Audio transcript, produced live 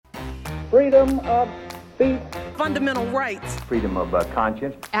freedom of speech, fundamental rights, freedom of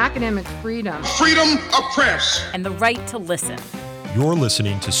conscience, academic freedom, freedom of press, and the right to listen. You're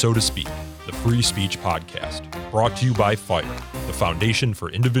listening to So to Speak, the Free Speech Podcast, brought to you by FIRE, the Foundation for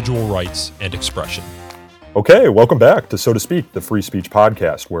Individual Rights and Expression. Okay, welcome back to So to Speak, the Free Speech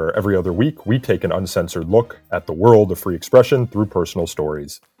Podcast, where every other week we take an uncensored look at the world of free expression through personal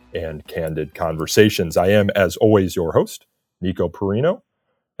stories and candid conversations. I am, as always, your host, Nico Perino.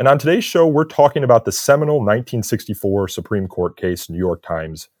 And on today's show, we're talking about the seminal 1964 Supreme Court case, New York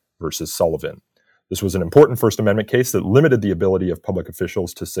Times versus Sullivan. This was an important First Amendment case that limited the ability of public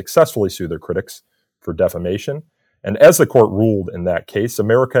officials to successfully sue their critics for defamation. And as the court ruled in that case,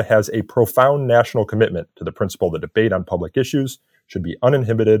 America has a profound national commitment to the principle that debate on public issues should be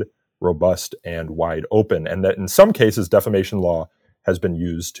uninhibited, robust, and wide open, and that in some cases, defamation law has been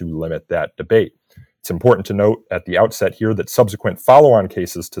used to limit that debate. It's important to note at the outset here that subsequent follow-on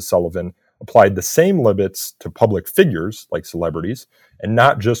cases to Sullivan applied the same limits to public figures, like celebrities, and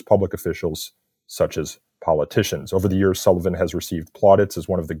not just public officials, such as politicians. Over the years, Sullivan has received plaudits as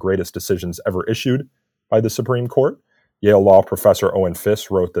one of the greatest decisions ever issued by the Supreme Court. Yale Law professor Owen Fiss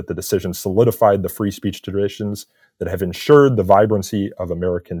wrote that the decision solidified the free speech traditions that have ensured the vibrancy of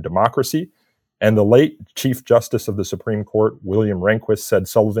American democracy. And the late Chief Justice of the Supreme Court, William Rehnquist, said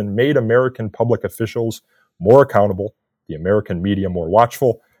Sullivan made American public officials more accountable, the American media more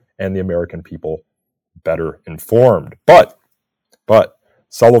watchful, and the American people better informed. But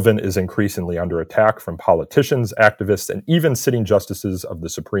Sullivan is increasingly under attack from politicians, activists, and even sitting justices of the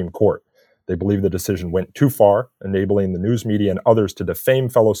Supreme Court. They believe the decision went too far, enabling the news media and others to defame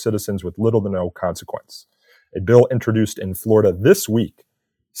fellow citizens with little to no consequence. A bill introduced in Florida this week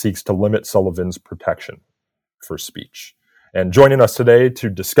seeks to limit Sullivan's protection for speech. And joining us today to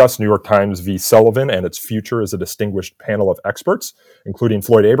discuss New York Times v. Sullivan and its future is a distinguished panel of experts, including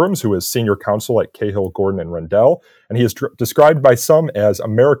Floyd Abrams, who is senior counsel at Cahill, Gordon, and Rendell. And he is described by some as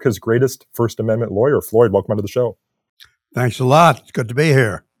America's greatest First Amendment lawyer. Floyd, welcome to the show. Thanks a lot. It's good to be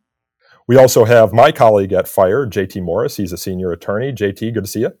here. We also have my colleague at FIRE, JT Morris. He's a senior attorney. JT, good to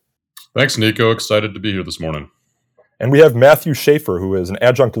see you. Thanks, Nico. Excited to be here this morning. And we have Matthew Schaefer, who is an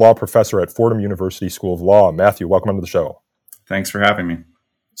adjunct law professor at Fordham University School of Law. Matthew, welcome to the show. Thanks for having me.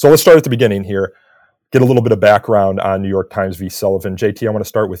 So let's start at the beginning here. Get a little bit of background on New York Times v. Sullivan. JT, I want to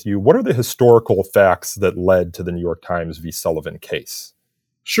start with you. What are the historical facts that led to the New York Times v. Sullivan case?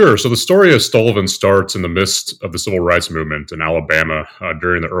 Sure. So the story of Sullivan starts in the midst of the civil rights movement in Alabama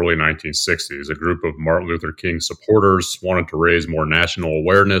during the early 1960s. A group of Martin Luther King supporters wanted to raise more national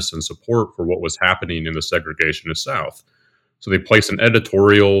awareness and support for what was happening in the segregationist South. So they placed an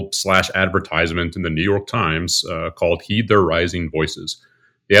editorial/advertisement in the New York Times called Heed Their Rising Voices.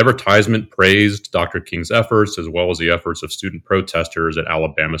 The advertisement praised Dr. King's efforts as well as the efforts of student protesters at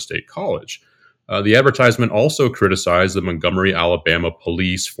Alabama State College. The advertisement also criticized the Montgomery, Alabama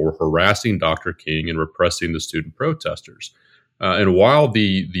police for harassing Dr. King and repressing the student protesters. And while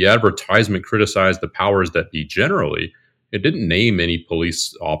the advertisement criticized the powers that be generally, it didn't name any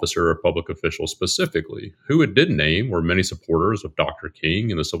police officer or public official specifically. Who it did name were many supporters of Dr.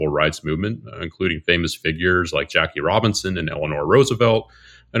 King and the civil rights movement, including famous figures like Jackie Robinson and Eleanor Roosevelt,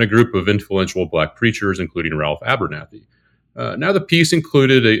 and a group of influential Black preachers, including Ralph Abernathy. Now, the piece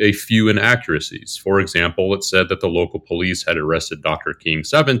included a few inaccuracies. For example, it said that the local police had arrested Dr. King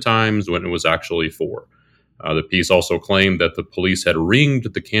 7 times when it was actually 4. The piece also claimed that the police had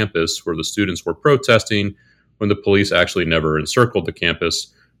ringed the campus where the students were protesting when the police actually never encircled the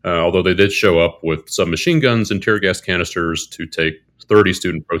campus, although they did show up with some machine guns and tear gas canisters to take 30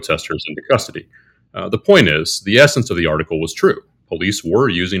 student protesters into custody. The point is, the essence of the article was true. Police were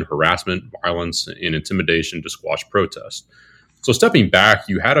using harassment, violence, and intimidation to squash protests. So stepping back,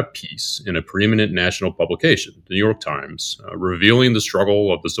 you had a piece in a preeminent national publication, the New York Times, revealing the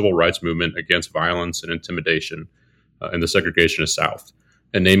struggle of the civil rights movement against violence and intimidation in the segregationist South,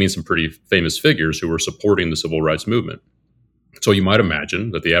 and naming some pretty famous figures who were supporting the civil rights movement. So you might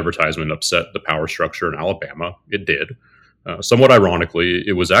imagine that the advertisement upset the power structure in Alabama. It did. Somewhat ironically,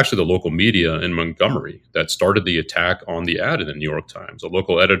 it was actually the local media in Montgomery that started the attack on the ad in the New York Times. A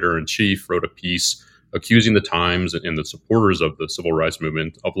local editor-in-chief wrote a piece accusing the Times and the supporters of the civil rights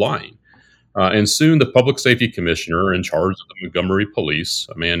movement of lying. And soon the public safety commissioner in charge of the Montgomery police,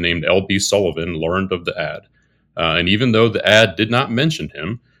 a man named L.B. Sullivan, learned of the ad. And even though the ad did not mention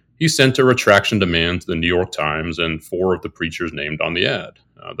him, he sent a retraction demand to the New York Times and 4 of the preachers named on the ad.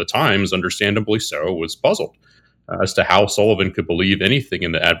 The Times, understandably so, was puzzled as to how Sullivan could believe anything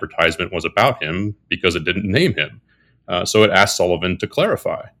in the advertisement was about him because it didn't name him. So it asked Sullivan to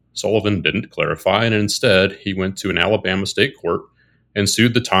clarify. Sullivan didn't clarify, and instead he went to an Alabama state court and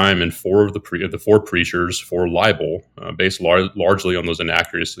sued the Time and four of the four preachers for libel, based largely on those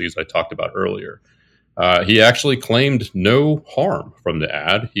inaccuracies I talked about earlier. He actually claimed no harm from the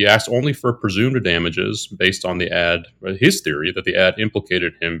ad. He asked only for presumed damages based on the ad, his theory that the ad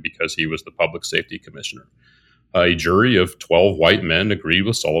implicated him because he was the public safety commissioner. A jury of 12 white men agreed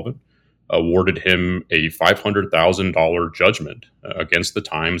with Sullivan, awarded him a $500,000 judgment against the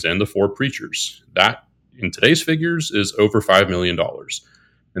Times and the four preachers. That, in today's figures, is over $5 million.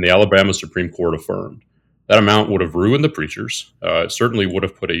 And the Alabama Supreme Court affirmed. That amount would have ruined the preachers. It certainly would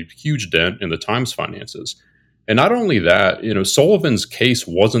have put a huge dent in the Times' finances. And not only that, Sullivan's case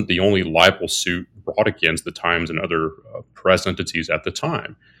wasn't the only libel suit brought against the Times and other press entities at the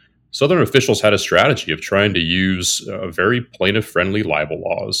time. Southern officials had a strategy of trying to use very plaintiff-friendly libel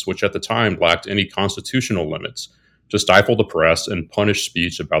laws, which at the time lacked any constitutional limits, to stifle the press and punish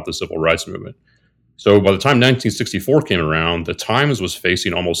speech about the civil rights movement. So by the time 1964 came around, the Times was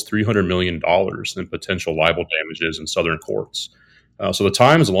facing almost $300 million in potential libel damages in Southern courts. So the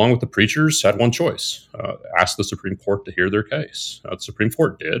Times, along with the preachers, had one choice: ask the Supreme Court to hear their case. The Supreme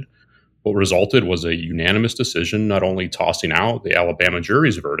Court did. What resulted was a unanimous decision, not only tossing out the Alabama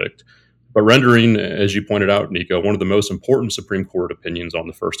jury's verdict, but rendering, as you pointed out, Nico, one of the most important Supreme Court opinions on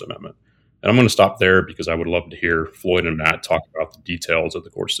the First Amendment. And I'm going to stop there because I would love to hear Floyd and Matt talk about the details of the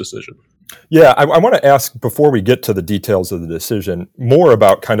court's decision. Yeah, I want to ask, before we get to the details of the decision, more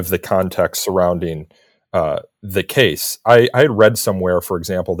about kind of the context surrounding the case. I had read somewhere, for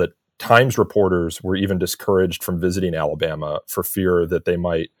example, that Times reporters were even discouraged from visiting Alabama for fear that they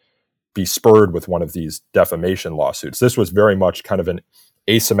might be spurred with one of these defamation lawsuits. This was very much kind of an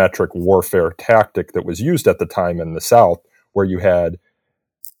asymmetric warfare tactic that was used at the time in the South, where you had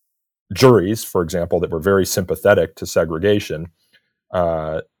juries, for example, that were very sympathetic to segregation,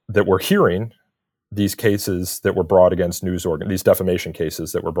 that were hearing these cases that were brought against these defamation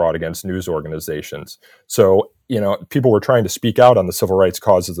cases that were brought against news organizations. So, people were trying to speak out on the civil rights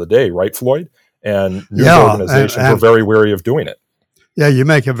cause of the day, right, Floyd? And news organizations were very wary of doing it. Yeah, you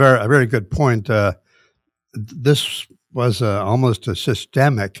make a very good point. This was almost a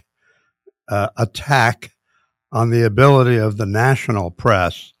systemic attack on the ability of the national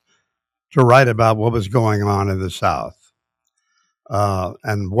press to write about what was going on in the South.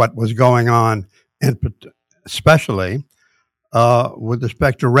 And what was going on, especially with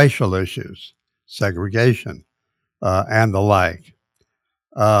respect to racial issues, segregation, and the like.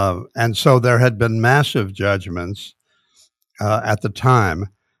 And so there had been massive judgments at the time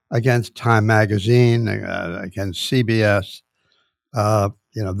against Time Magazine, against CBS,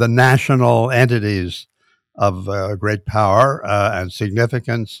 the national entities of great power and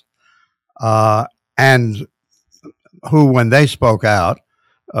significance, and who, when they spoke out,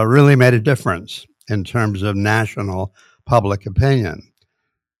 really made a difference in terms of national public opinion.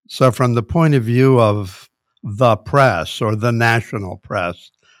 So from the point of view of the press, or the national press,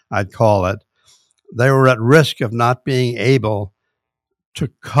 I'd call it, they were at risk of not being able to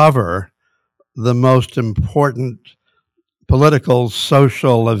cover the most important political,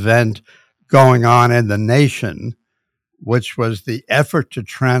 social event going on in the nation, which was the effort to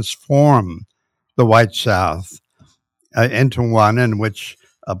transform the white South into one in which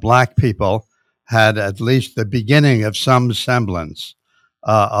black people had at least the beginning of some semblance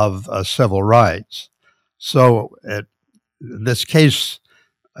of civil rights. So this case,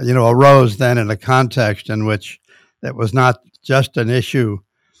 arose then in a context in which it was not just an issue,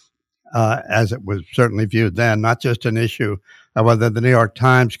 as it was certainly viewed then, not just an issue of whether the New York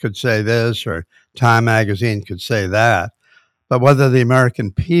Times could say this or Time Magazine could say that, but whether the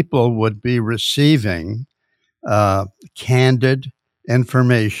American people would be receiving candid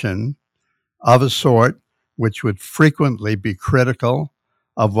information of a sort which would frequently be critical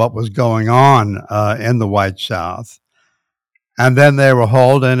of what was going on in the white South. And then they were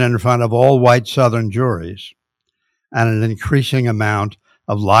hauled in front of all white Southern juries, and an increasing amount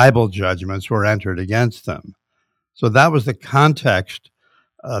of libel judgments were entered against them. So that was the context,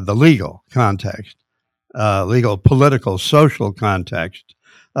 the legal context, legal, political, social context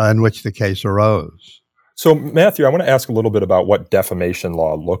in which the case arose. So, Matthew, I want to ask a little bit about what defamation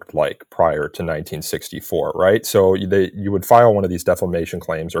law looked like prior to 1964, right? So you would file one of these defamation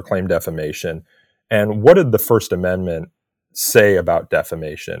claims or claim defamation. And what did the First Amendment say about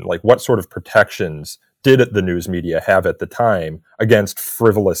defamation? Like, what sort of protections did the news media have at the time against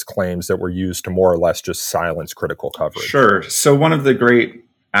frivolous claims that were used to more or less just silence critical coverage? Sure. So one of the great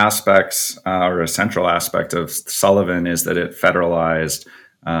aspects, or a central aspect of Sullivan, is that it federalized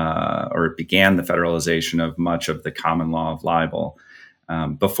or it began the federalization of much of the common law of libel.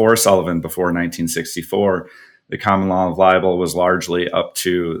 Before Sullivan, before 1964, the common law of libel was largely up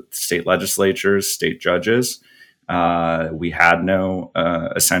to state legislatures, state judges. We had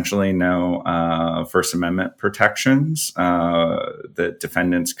essentially no First Amendment protections that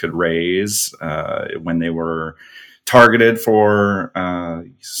defendants could raise when they were targeted for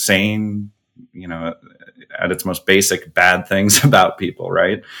saying, at its most basic, bad things about people,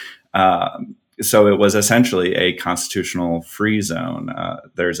 right? So it was essentially a constitutional free zone.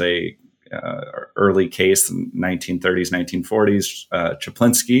 There's a early case in 1930s, 1940s,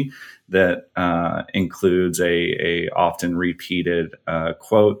 Chaplinsky, that includes a often repeated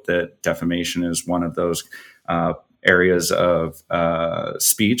quote that defamation is one of those areas of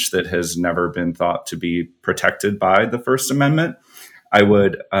speech that has never been thought to be protected by the First Amendment. I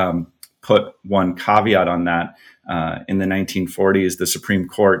would put one caveat on that. In the 1940s, the Supreme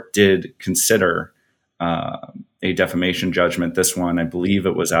Court did consider a defamation judgment. This one, I believe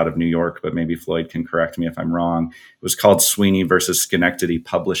it was out of New York, but maybe Floyd can correct me if I'm wrong. It was called Sweeney versus Schenectady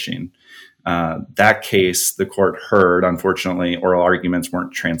Publishing. That case, the court heard, unfortunately, oral arguments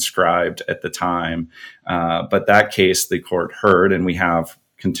weren't transcribed at the time. But that case, the court heard, and we have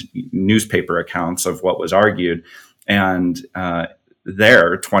newspaper accounts of what was argued. And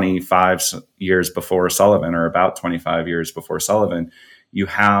there, 25 years before Sullivan, or about 25 years before Sullivan, you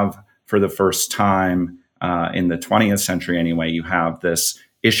have, for the first time in the 20th century anyway, you have this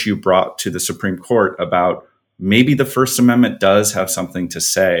issue brought to the Supreme Court about maybe the First Amendment does have something to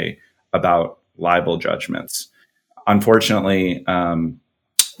say about libel judgments. Unfortunately,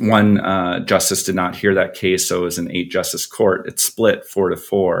 one justice did not hear that case, so it was an 8-justice court. It split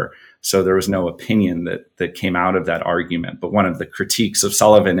 4-4, so there was no opinion that came out of that argument. But one of the critiques of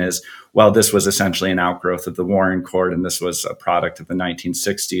Sullivan is, well, this was essentially an outgrowth of the Warren Court, and this was a product of the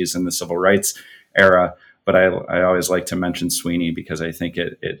 1960s and the civil rights era. But I always like to mention Sweeney because I think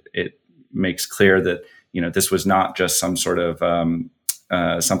it makes clear that this was not just some sort of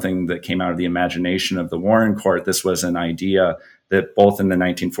something that came out of the imagination of the Warren Court. This was an idea that both in the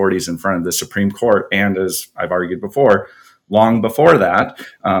 1940s in front of the Supreme Court, and as I've argued before, long before that,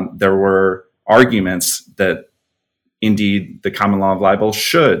 there were arguments that indeed the common law of libel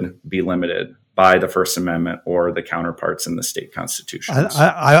should be limited by the First Amendment or the counterparts in the state constitutions.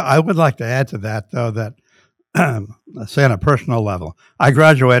 I would like to add to that, though, that say on a personal level, I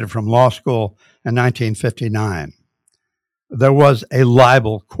graduated from law school in 1959. There was a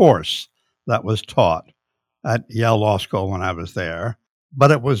libel course that was taught at Yale Law School when I was there,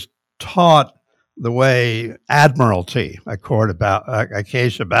 but it was taught the way Admiralty, a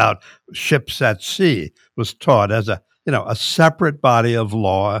case about ships at sea, was taught as a separate body of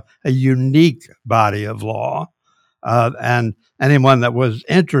law, a unique body of law, and anyone that was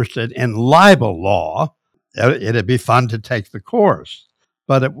interested in libel law, it'd be fun to take the course,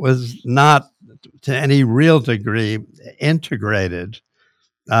 but it was not to any real degree integrated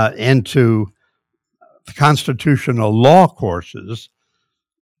into the constitutional law courses,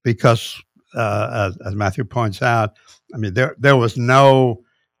 because as Matthew points out, I mean, there was no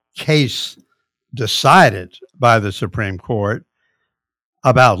case decided by the Supreme Court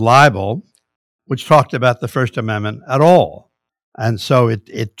about libel, which talked about the First Amendment at all. And so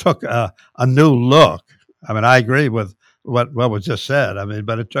it took a new look. I mean, I agree with what was just said. I mean,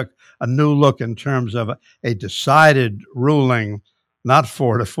 but it took a new look in terms of a decided ruling, not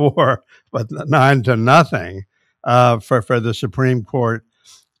 4-4, but 9-0, for the Supreme Court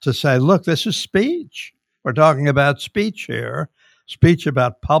to say, look, this is speech. We're talking about speech here, speech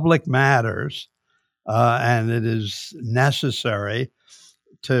about public matters, and it is necessary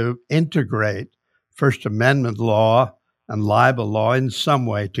to integrate First Amendment law and libel law in some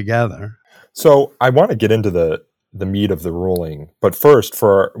way together. So I want to get into the meat of the ruling, but first,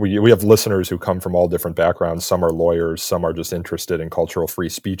 we have listeners who come from all different backgrounds. Some are lawyers, some are just interested in cultural free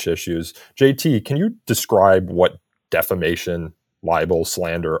speech issues. JT, can you describe what defamation, libel,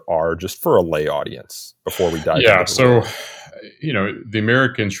 slander are, just for a lay audience before we dive into Yeah, the so ruling? the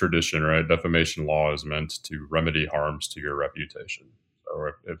American tradition, right? Defamation law is meant to remedy harms to your reputation.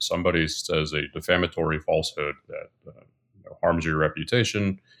 So if somebody says a defamatory falsehood that harms your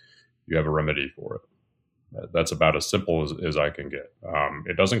reputation, you have a remedy for it. That's about as simple as I can get.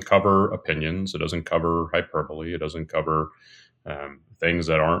 It doesn't cover opinions. It doesn't cover hyperbole. It doesn't cover things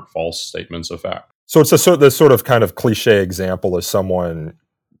that aren't false statements of fact. So it's this sort of kind of cliche example is someone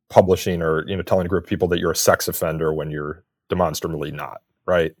publishing or telling a group of people that you're a sex offender when you're demonstrably not,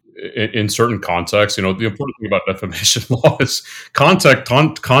 right? In certain contexts, the important thing about defamation law is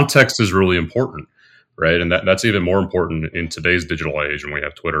context is really important, right? And that's even more important in today's digital age when we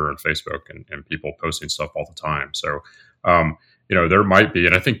have Twitter and Facebook and people posting stuff all the time. So there might be,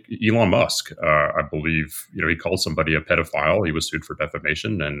 and I think Elon Musk, I believe, he called somebody a pedophile. He was sued for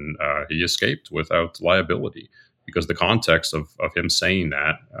defamation, and he escaped without liability because the context of him saying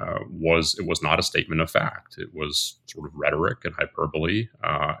that was not a statement of fact. It was sort of rhetoric and hyperbole,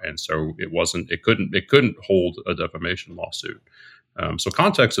 and so it couldn't hold a defamation lawsuit. So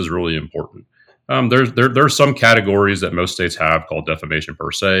context is really important. There's some categories that most states have called defamation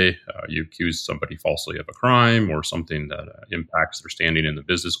per se. You accuse somebody falsely of a crime or something that impacts their standing in the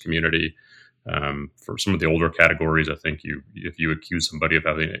business community. For some of the older categories, I think if you accuse somebody of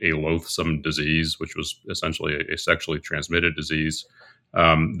having a loathsome disease, which was essentially a sexually transmitted disease,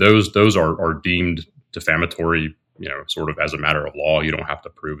 those are deemed defamatory, sort of as a matter of law. You don't have to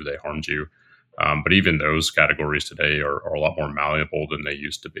prove they harmed you. But even those categories today are a lot more malleable than they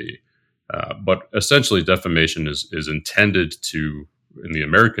used to be. But essentially, defamation is intended to, in the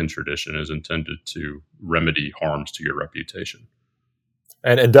American tradition, is intended to remedy harms to your reputation.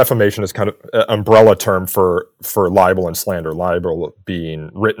 And defamation is kind of an umbrella term for libel and slander. Libel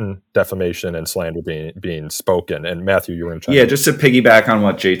being written defamation and slander being spoken. And Matthew, you were in charge. Yeah, just to piggyback on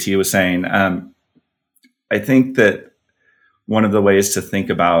what JT was saying, I think that one of the ways to think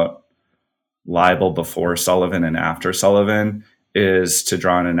about libel before Sullivan and after Sullivan is to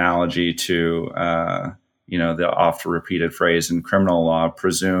draw an analogy to, the oft repeated phrase in criminal law,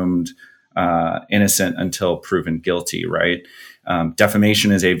 presumed innocent until proven guilty, right?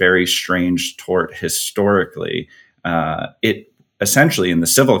 Defamation is a very strange tort historically. It essentially, in the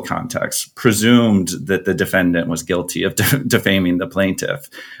civil context, presumed that the defendant was guilty of defaming the plaintiff.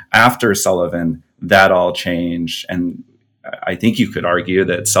 After Sullivan, that all changed, and I think you could argue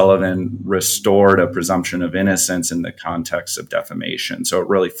that Sullivan restored a presumption of innocence in the context of defamation. So it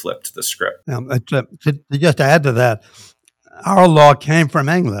really flipped the script. Just to add to that, our law came from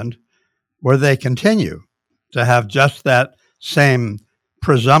England, where they continue to have just that same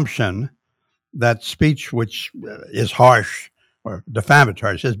presumption that speech which is harsh or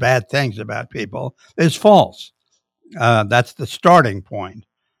defamatory, says bad things about people, is false. That's the starting point.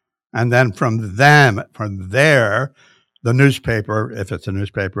 And then from there, the newspaper, if it's a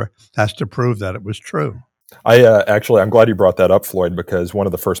newspaper, has to prove that it was true. I'm glad you brought that up, Floyd, because one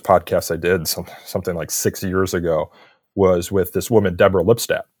of the first podcasts I did, something like 6 years ago, was with this woman, Deborah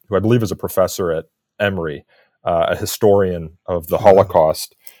Lipstadt, who I believe is a professor at Emory, a historian of the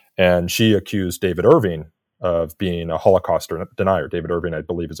Holocaust. And she accused David Irving of being a Holocaust denier. David Irving, I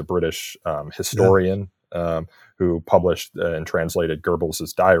believe, is a British historian who published and translated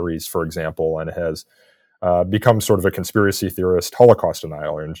Goebbels' diaries, for example, and has become sort of a conspiracy theorist Holocaust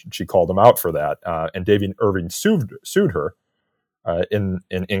denier, and she called him out for that. And David Irving sued her in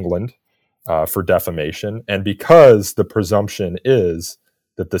England for defamation. And because the presumption is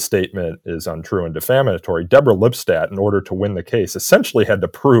that the statement is untrue and defamatory, Deborah Lipstadt, in order to win the case, essentially had to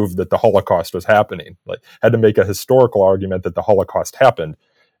prove that the Holocaust was happening, had to make a historical argument that the Holocaust happened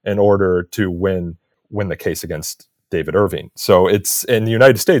in order to win the case against David Irving. So it's in the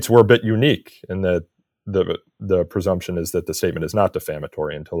United States, we're a bit unique in that the presumption is that the statement is not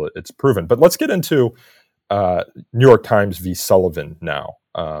defamatory until it's proven. But let's get into New York Times v. Sullivan now,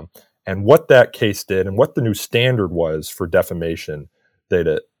 and what that case did and what the new standard was for defamation that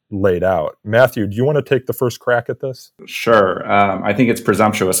it laid out. Matthew, do you want to take the first crack at this? Sure. I think it's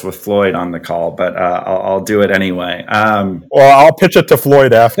presumptuous with Floyd on the call, but I'll do it anyway. Well, I'll pitch it to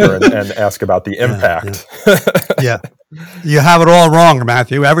Floyd after and ask about the impact. Yeah. You have it all wrong,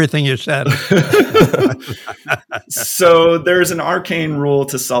 Matthew. Everything you said. So there's an arcane rule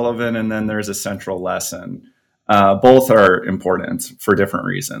to Sullivan, and then there's a central lesson. Both are important for different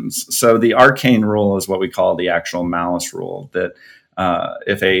reasons. So the arcane rule is what we call the actual malice rule, that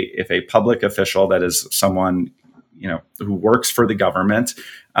if a public official, that is someone who works for the government,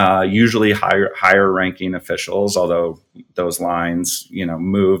 usually higher ranking officials, although those lines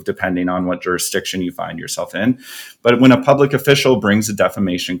move depending on what jurisdiction you find yourself in. But when a public official brings a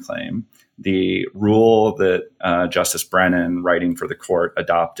defamation claim, the rule that Justice Brennan, writing for the court,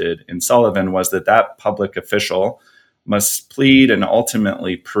 adopted in Sullivan was that public official must plead and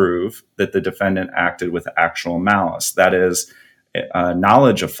ultimately prove that the defendant acted with actual malice. That is,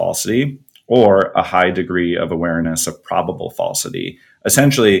 knowledge of falsity or a high degree of awareness of probable falsity.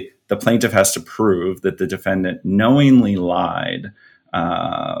 Essentially, the plaintiff has to prove that the defendant knowingly lied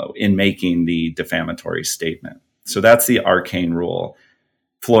in making the defamatory statement. So that's the arcane rule.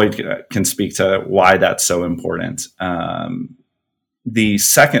 Floyd can speak to why that's so important. The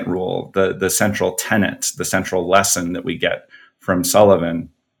second rule, the central tenet, the central lesson that we get from Sullivan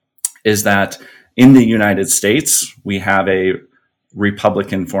is that in the United States, we have a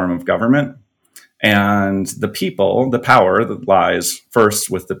Republican form of government. And the people, the power that lies first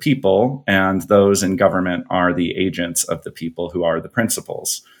with the people, and those in government are the agents of the people who are the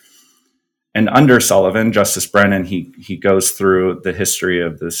principals. And under Sullivan, Justice Brennan, he goes through the history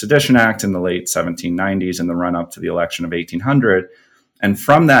of the Sedition Act in the late 1790s and the run-up to the election of 1800. And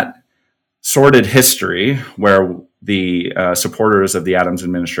from that sordid history, where the supporters of the Adams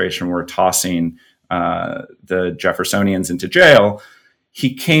administration were tossing the Jeffersonians into jail,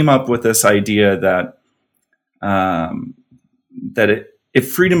 he came up with this idea that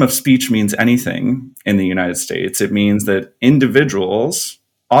if freedom of speech means anything in the United States, it means that individuals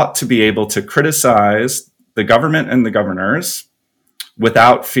ought to be able to criticize the government and the governors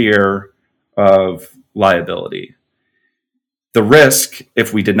without fear of liability. The risk,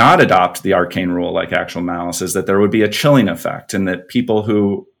 if we did not adopt the arcane rule like actual malice, is that there would be a chilling effect, and that people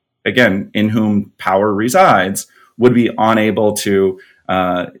who, again, in whom power resides, would be unable to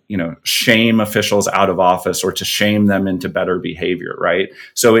shame officials out of office or to shame them into better behavior, right?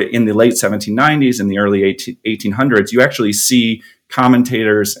 So in the late 1790s and the early 1800s, you actually see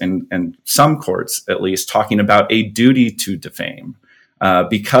commentators and some courts, at least, talking about a duty to defame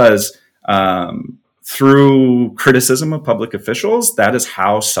because through criticism of public officials, that is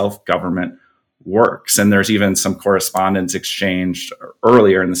how self-government works. And there's even some correspondence exchanged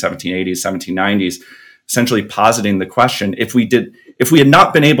earlier in the 1780s, 1790s, essentially positing the question, if we had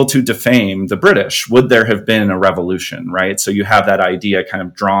not been able to defame the British, would there have been a revolution, right? So you have that idea kind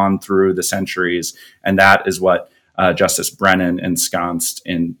of drawn through the centuries, and that is what Justice Brennan ensconced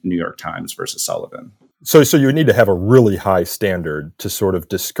in New York Times versus Sullivan. So you need to have a really high standard to sort of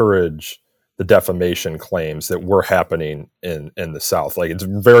discourage the defamation claims that were happening in the South. Like, it's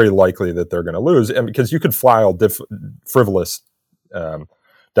very likely that they're going to lose, and because you could file frivolous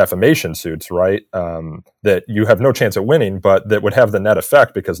defamation suits, right? That you have no chance of winning, but that would have the net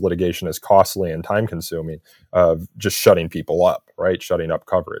effect, because litigation is costly and time consuming, of just shutting people up, right? Shutting up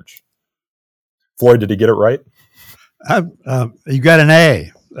coverage. Floyd, did he get it right? You got an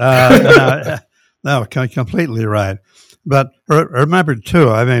A. No, completely right. But remember, too,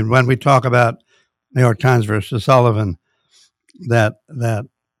 I mean, when we talk about New York Times versus Sullivan, that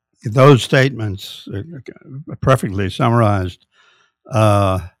those statements, perfectly summarized,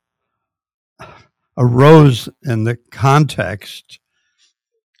 arose in the context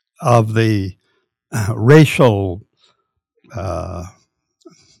of the racial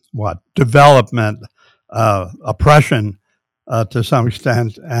development, oppression to some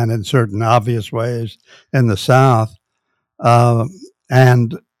extent, and in certain obvious ways in the South.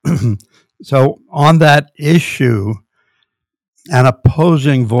 And so on that issue, an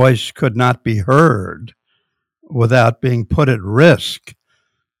opposing voice could not be heard without being put at risk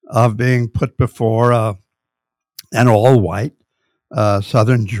of being put before an all-white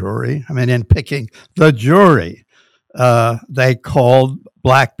Southern jury. I mean, in picking the jury, they called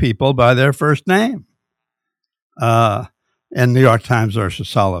black people by their first name in New York Times versus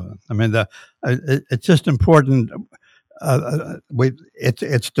Sullivan. I mean, it's just important.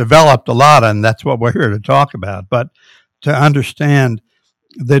 It's developed a lot, and that's what we're here to talk about. But to understand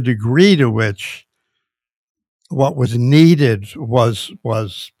the degree to which what was needed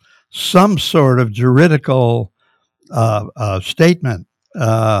was some sort of juridical statement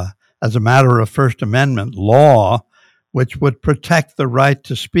as a matter of First Amendment law, which would protect the right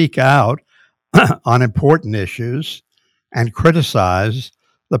to speak out on important issues and criticize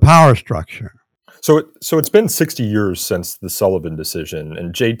the power structure. So it's been 60 years since the Sullivan decision.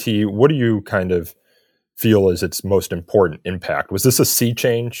 And JT, what do you kind of feel is its most important impact? Was this a sea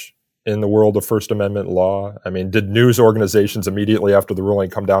change in the world of First Amendment law? I mean, did news organizations immediately after the ruling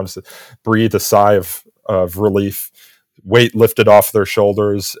come down to breathe a sigh of relief, weight lifted off their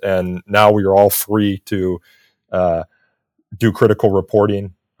shoulders, and now we are all free to do critical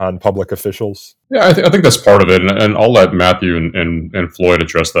reporting on public officials? Yeah, I think that's part of it, and I'll let Matthew and Floyd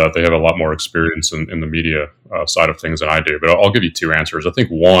address that. They have a lot more experience in the media side of things than I do, but I'll give you two answers. I think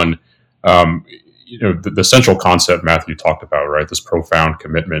one, the central concept Matthew talked about, right? This profound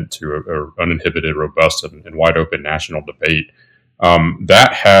commitment to a uninhibited, robust, and wide open national debate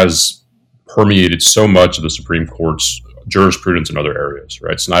that has permeated so much of the Supreme Court's jurisprudence in other areas,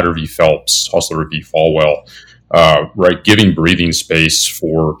 right? Snyder v. Phelps, Hustler v. Falwell. Right, giving breathing space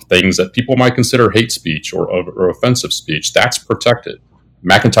for things that people might consider hate speech or offensive speech, that's protected.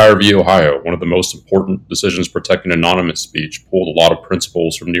 McIntyre v. Ohio, one of the most important decisions protecting anonymous speech, pulled a lot of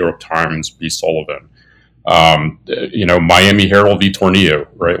principles from New York Times v. Sullivan. Miami Herald v. Tornillo,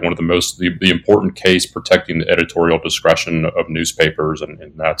 right, one of the important case protecting the editorial discretion of newspapers,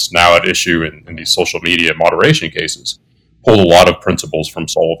 and that's now at issue in these social media moderation cases. pulled a lot of principles from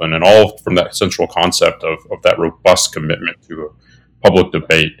Sullivan, and all from that central concept of that robust commitment to a public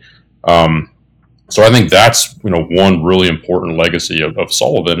debate. So I think that's one really important legacy of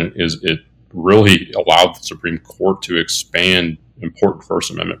Sullivan is it really allowed the Supreme Court to expand important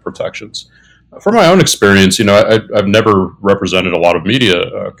First Amendment protections. From my own experience, I've never represented a lot of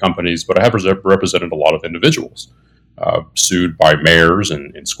media companies, but I have represented a lot of individuals sued by mayors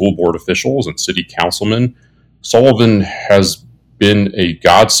and school board officials and city councilmen. Sullivan has been a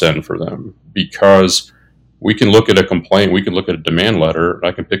godsend for them because we can look at a complaint, we can look at a demand letter, and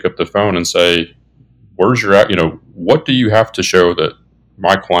I can pick up the phone and say, where's your, what do you have to show that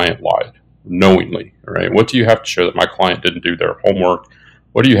my client lied knowingly, right? What do you have to show that my client didn't do their homework?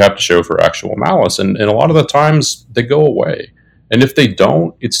 What do you have to show for actual malice? And a lot of the times they go away. And if they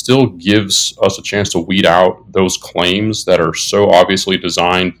don't, it still gives us a chance to weed out those claims that are so obviously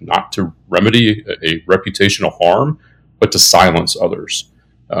designed not to remedy a reputational harm, but to silence others,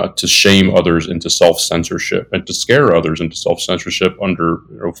 to shame others into self-censorship, and to scare others into self-censorship under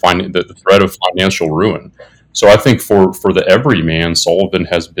finding the threat of financial ruin. So I think for the everyman, Sullivan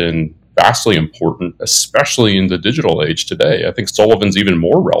has been vastly important, especially in the digital age today. I think Sullivan's even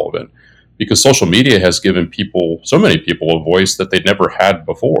more relevant because social media has given so many people a voice that they'd never had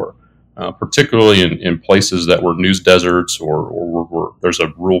before, particularly in places that were news deserts or there's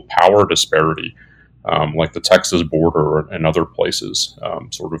a real power disparity, like the Texas border and other places,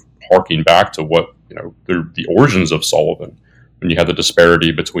 sort of harking back to what, the origins of Sullivan, when you had the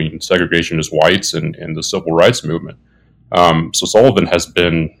disparity between segregationist whites and the civil rights movement. So Sullivan has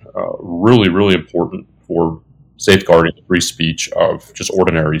been really, really important for safeguarding the free speech of just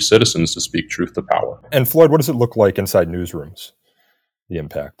ordinary citizens to speak truth to power. And Floyd, what does it look like inside newsrooms, the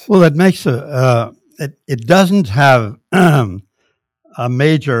impact? Well, it makes it doesn't have a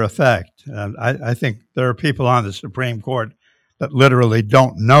major effect. I think there are people on the Supreme Court that literally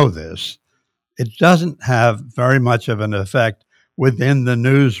don't know this. It doesn't have very much of an effect within the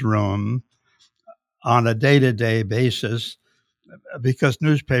newsroom on a day-to-day basis because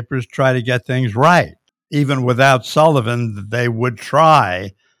newspapers try to get things right. Even without Sullivan, they would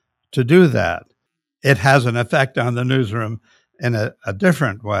try to do that. It has an effect on the newsroom in a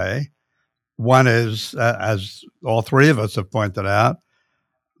different way. One is, as all three of us have pointed out,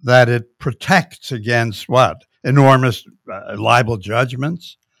 that it protects against what? Enormous libel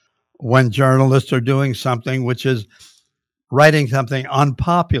judgments. When journalists are doing something which is writing something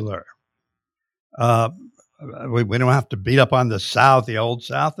unpopular. We don't have to beat up on the South, the old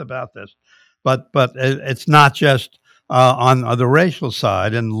South, about this. But it's not just on the racial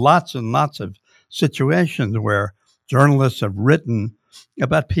side, and lots of situations where journalists have written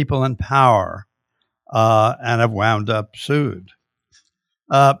about people in power and have wound up sued.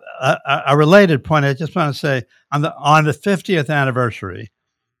 A related point, I just want to say, on the 50th anniversary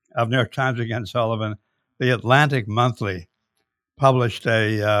of New York Times Against Sullivan, the Atlantic Monthly published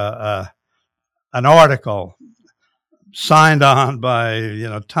an article signed on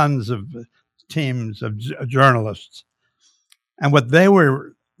by tons of teams of journalists, and what they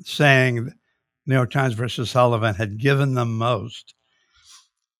were saying, New York Times versus Sullivan had given them most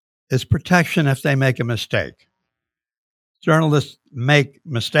is protection if they make a mistake. Journalists make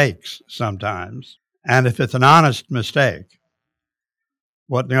mistakes sometimes, and if it's an honest mistake,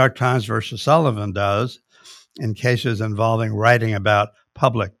 what New York Times versus Sullivan does in cases involving writing about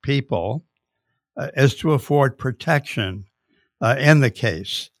public people is to afford protection in the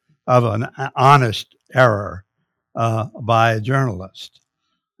case of an honest error by a journalist.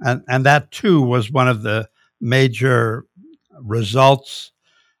 And that, too, was one of the major results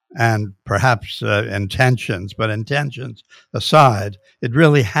and perhaps intentions, but intentions aside, it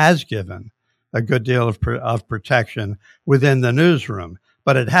really has given a good deal of protection within the newsroom.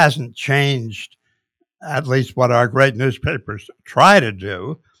 But it hasn't changed, at least what our great newspapers try to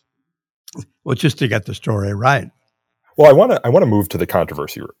do, which is to get the story right. Well, I want to move to the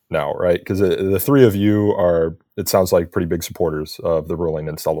controversy now, right? Because the three of you are, it sounds like, pretty big supporters of the ruling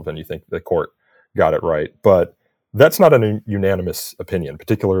in Sullivan. You think the court got it right, but that's not a unanimous opinion,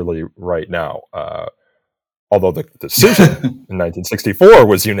 particularly right now. Although the decision in 1964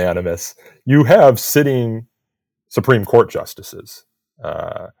 was unanimous, you have sitting Supreme Court justices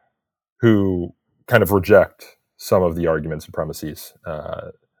who kind of reject some of the arguments and premises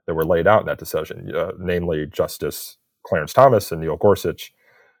that were laid out in that decision, namely Justice Clarence Thomas and Neil Gorsuch.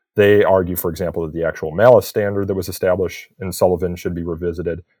 They argue, for example, that the actual malice standard that was established in Sullivan should be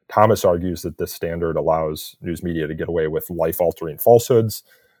revisited. Thomas argues that this standard allows news media to get away with life-altering falsehoods.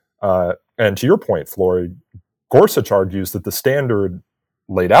 And to your point, Floyd, Gorsuch argues that the standard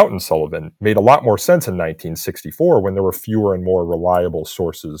laid out in Sullivan made a lot more sense in 1964 when there were fewer and more reliable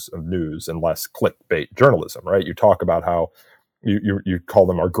sources of news and less clickbait journalism, right? You talk about how you call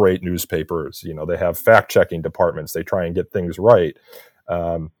them our great newspapers. You know, they have fact-checking departments. They try and get things right.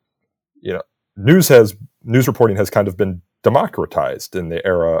 News reporting has kind of been democratized in the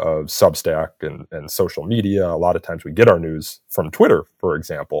era of Substack and social media. A lot of times we get our news from Twitter, for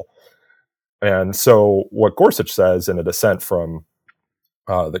example. And so what Gorsuch says in a dissent from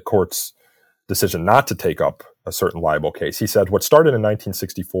the court's decision not to take up a certain libel case, he said, what started in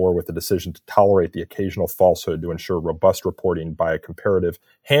 1964 with the decision to tolerate the occasional falsehood to ensure robust reporting by a comparative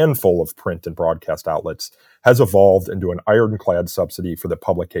handful of print and broadcast outlets has evolved into an ironclad subsidy for the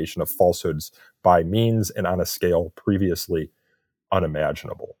publication of falsehoods by means and on a scale previously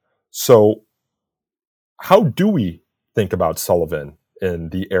unimaginable. So how do we think about Sullivan in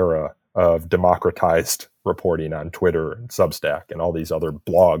the era of democratized reporting on Twitter and Substack and all these other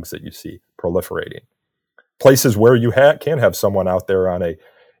blogs that you see proliferating? Places where you can have someone out there on a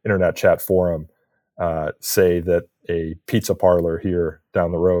internet chat forum say that a pizza parlor here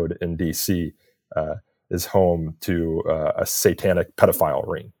down the road in DC is home to a satanic pedophile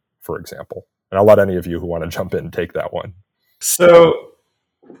ring, for example. And I'll let any of you who want to jump in take that one. So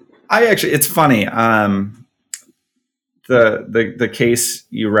it's funny. The case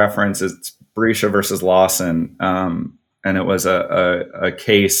you reference is Berisha versus Lawson. And it was a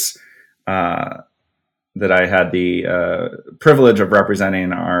case that I had the privilege of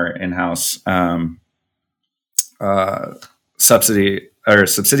representing our in-house subsidiary,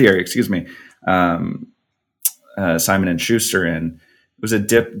 Simon and Schuster in. It was a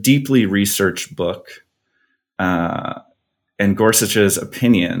deeply researched book, and Gorsuch's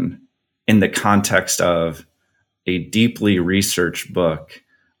opinion in the context of a deeply researched book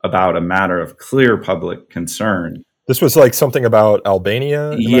about a matter of clear public concern. This was like something about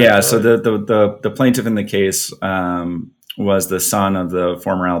Albania? Yeah, so the plaintiff in the case was the son of the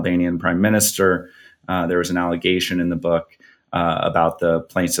former Albanian prime minister. There was an allegation in the book about the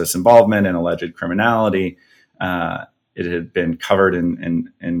plaintiff's involvement in alleged criminality. It had been covered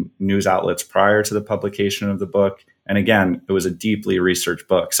in news outlets prior to the publication of the book. And again, it was a deeply researched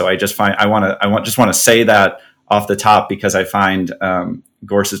book. So I just want to say that off the top, because I find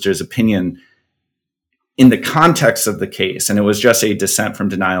Gorsuch's opinion in the context of the case, and it was just a dissent from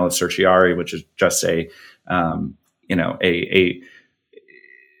denial of certiorari, which is just an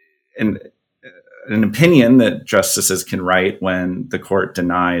opinion that justices can write when the court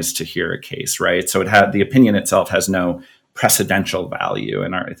denies to hear a case, right? So the opinion itself has no precedential value,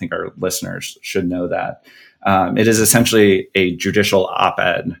 and I think our listeners should know that. It is essentially a judicial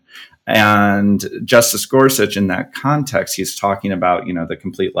op-ed. And Justice Gorsuch, in that context, he's talking about, the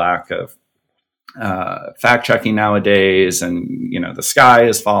complete lack of fact-checking nowadays, and, the sky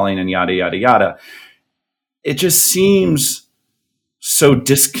is falling and yada, yada, yada. It just seems so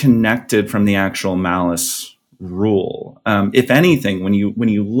disconnected from the actual malice rule. If anything, when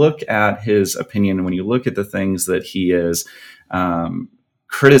you look at his opinion, when you look at the things that he is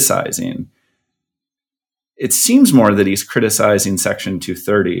criticizing, it seems more that he's criticizing Section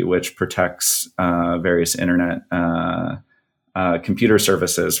 230, which protects various internet computer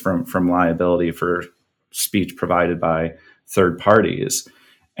services from liability for speech provided by third parties.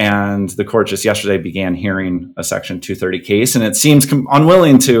 And the court just yesterday began hearing a Section 230 case, and it seems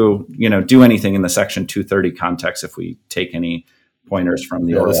unwilling to, do anything in the Section 230 context if we take any pointers from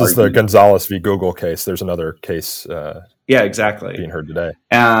the oral this is argument. The Gonzalez v. Google case. There's another case exactly being heard today.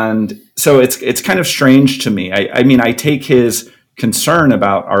 And so it's kind of strange to me. I mean, I take his concern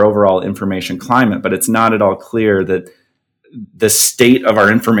about our overall information climate, but it's not at all clear that the state of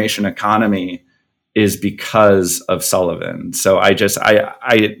our information economy is because of Sullivan. So I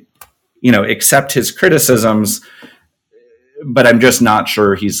accept his criticisms, but I'm just not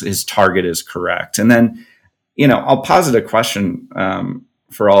sure his target is correct. And then, I'll posit a question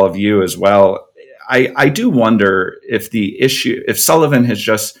for all of you as well. I do wonder if Sullivan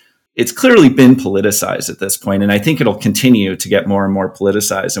has it's clearly been politicized at this point, and I think it'll continue to get more and more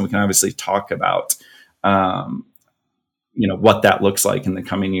politicized. And we can obviously talk about, what that looks like in the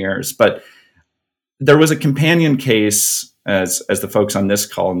coming years. But there was a companion case, as the folks on this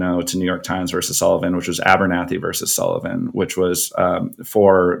call know, to New York Times versus Sullivan, which was Abernathy versus Sullivan, which was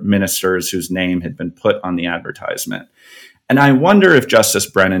for ministers whose name had been put on the advertisement. And I wonder if Justice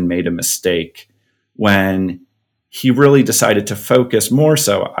Brennan made a mistake when he really decided to focus more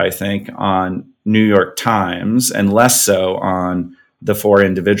so, I think, on New York Times and less so on the four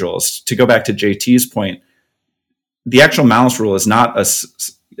individuals. To go back to JT's point, the actual malice rule is not a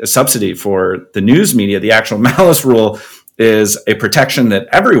subsidy for the news media. The actual malice rule is a protection that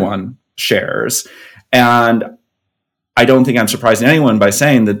everyone shares. And I don't think I'm surprising anyone by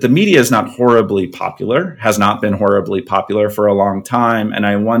saying that the media is not horribly popular, has not been horribly popular for a long time. And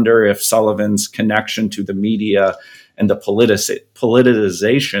I wonder if Sullivan's connection to the media and the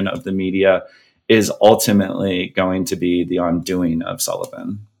politicization of the media is ultimately going to be the undoing of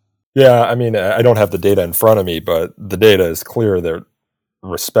Sullivan. Yeah, I mean, I don't have the data in front of me, but the data is clear that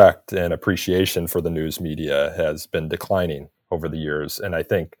respect and appreciation for the news media has been declining over the years. And I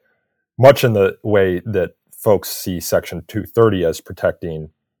think much in the way that folks see Section 230 as protecting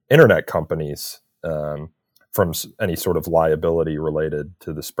internet companies from any sort of liability related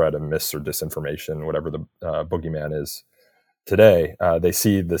to the spread of myths or disinformation, whatever the boogeyman is today. They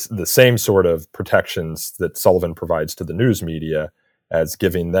see the same sort of protections that Sullivan provides to the news media as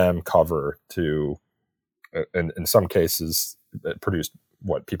giving them cover to, in some cases, produce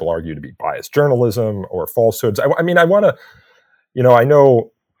what people argue to be biased journalism or falsehoods. I mean, I want to, I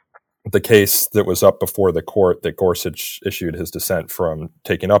know the case that was up before the court that Gorsuch issued his dissent from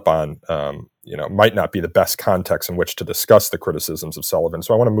taking up on, might not be the best context in which to discuss the criticisms of Sullivan.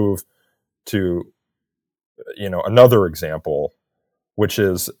 So I want to move to, another example, which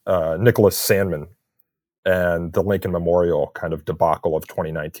is Nicholas Sandmann and the Lincoln Memorial kind of debacle of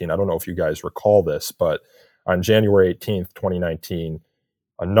 2019. I don't know if you guys recall this, but on January 18th, 2019,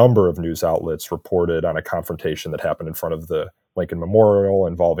 a number of news outlets reported on a confrontation that happened in front of the Lincoln Memorial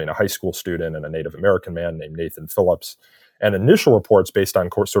involving a high school student and a Native American man named Nathan Phillips. And initial reports based on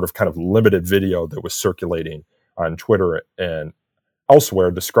sort of kind of limited video that was circulating on Twitter and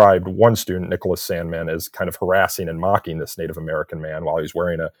elsewhere described one student, Nicholas Sandmann, as kind of harassing and mocking this Native American man while he's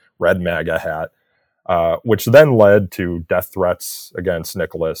wearing a red MAGA hat, which then led to death threats against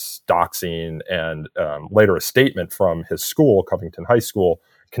Nicholas, doxing, and later a statement from his school, Covington High School,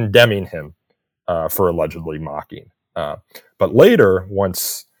 condemning him for allegedly mocking. But later,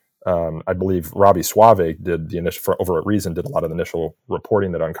 once I believe Robbie Suave did the initial, for Over at Reason, did a lot of the initial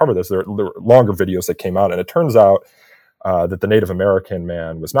reporting that uncovered this, there were longer videos that came out, and it turns out that the Native American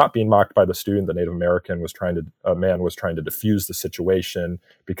man was not being mocked by the student. The Native American man was trying to diffuse the situation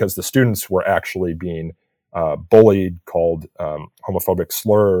because the students were actually being bullied, called homophobic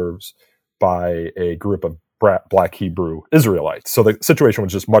slurs by a group of Black Hebrew Israelites. So the situation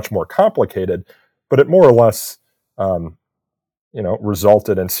was just much more complicated, but it more or less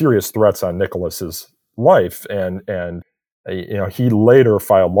resulted in serious threats on Nicholas's life. And he later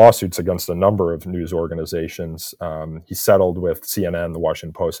filed lawsuits against a number of news organizations. He settled with CNN, the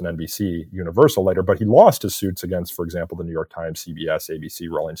Washington Post, and NBC Universal later, but he lost his suits against, for example, the New York Times, CBS, ABC,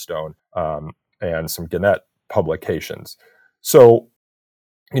 Rolling Stone, and some Gannett publications. So,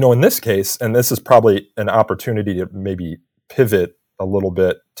 in this case, and this is probably an opportunity to maybe pivot a little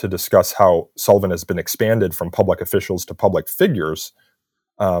bit to discuss how Sullivan has been expanded from public officials to public figures.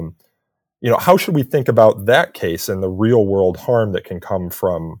 How should we think about that case and the real world harm that can come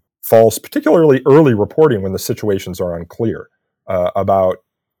from false, particularly early reporting when the situations are unclear about,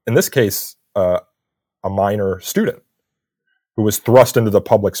 in this case, a minor student who was thrust into the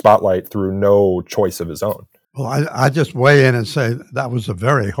public spotlight through no choice of his own? Well, I just weigh in and say that was a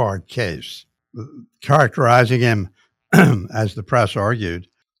very hard case. Characterizing him, as the press argued,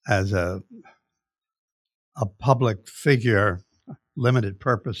 as a public figure, limited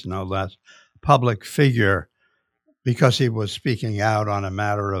purpose, no less, public figure, because he was speaking out on a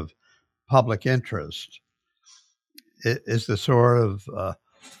matter of public interest, is the sort of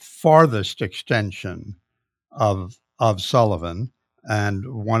farthest extension of Sullivan, and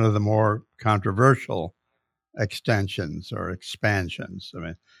one of the more controversial extensions or expansions. I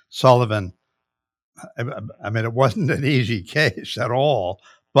mean, Sullivan, it wasn't an easy case at all,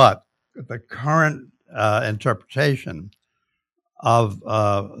 but the current interpretation of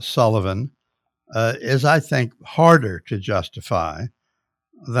Sullivan is, I think, harder to justify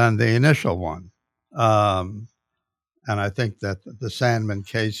than the initial one. And I think that the Sandmann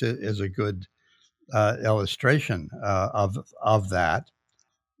case is a good illustration of that.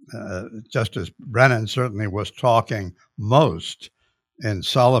 Justice Brennan certainly was talking most in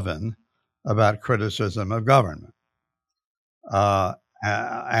Sullivan about criticism of government.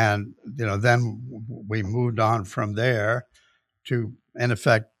 And then we moved on from there to, in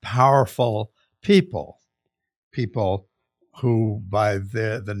effect, powerful people who, by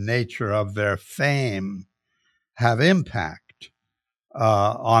the nature of their fame, have impact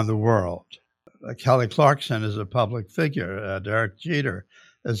on the world. Kelly Clarkson is a public figure. Derek Jeter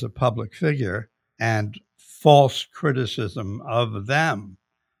is a public figure, and false criticism of them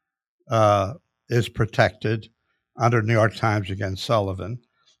is protected under New York Times against Sullivan,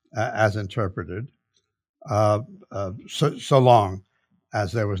 as interpreted. so long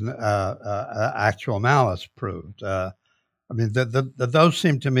as there was actual malice proved. I mean, those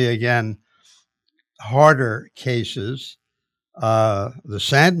seem to me, again, harder cases. The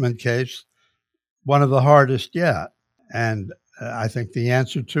Sandman case, one of the hardest yet. And I think the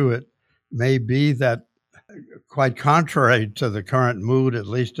answer to it may be that, quite contrary to the current mood, at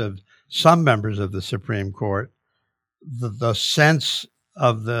least of some members of the Supreme Court, the sense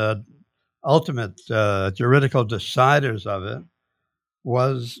of the ultimate juridical deciders of it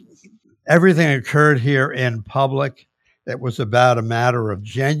was everything occurred here in public. It was about a matter of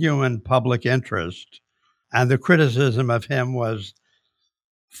genuine public interest. And the criticism of him was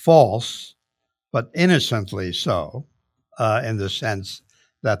false, but innocently so, in the sense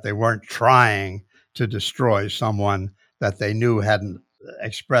that they weren't trying to destroy someone that they knew hadn't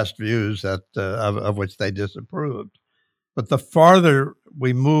expressed views that of which they disapproved. But the farther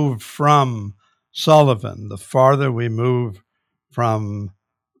we moved from Sullivan, the farther we move from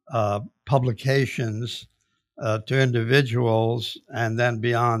publications to individuals, and then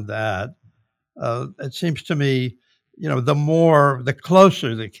beyond that, it seems to me, the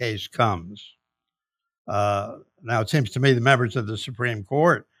closer the case comes. Now, it seems to me the members of the Supreme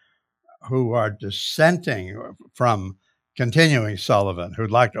Court who are dissenting from continuing Sullivan, who'd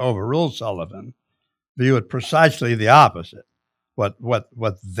like to overrule Sullivan, view it precisely the opposite.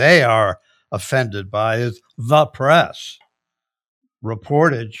 What they are offended by is the press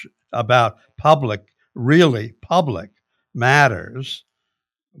reportage about really public matters,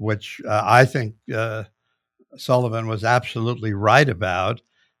 which I think Sullivan was absolutely right about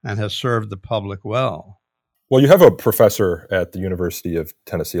and has served the public well. Well, you have a professor at the University of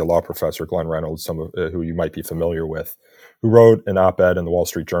Tennessee, a law professor, Glenn Reynolds, who you might be familiar with, who wrote an op-ed in the Wall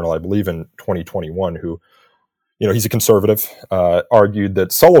Street Journal, I believe in 2021, who, he's a conservative, argued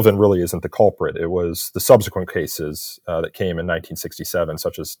that Sullivan really isn't the culprit. It was the subsequent cases that came in 1967,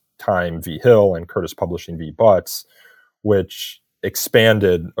 such as Time v. Hill and Curtis Publishing v. Butts, which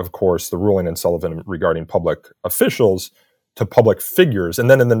expanded, of course, the ruling in Sullivan regarding public officials to public figures. And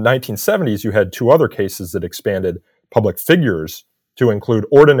then in the 1970s, you had two other cases that expanded public figures to include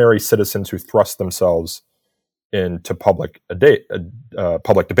ordinary citizens who thrust themselves into public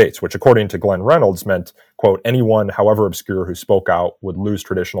debates, which, according to Glenn Reynolds, meant, quote, anyone, however obscure, who spoke out would lose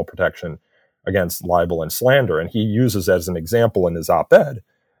traditional protection against libel and slander. And he uses as an example in his op-ed.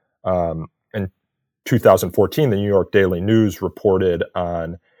 In 2014, the New York Daily News reported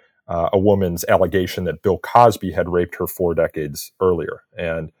on a woman's allegation that Bill Cosby had raped her 4 decades earlier.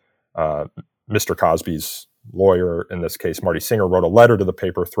 And Mr. Cosby's lawyer, in this case, Marty Singer, wrote a letter to the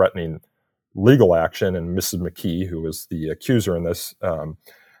paper threatening legal action, and Mrs. McKee, who was the accuser in this,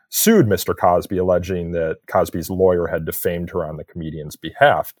 sued Mr. Cosby, alleging that Cosby's lawyer had defamed her on the comedian's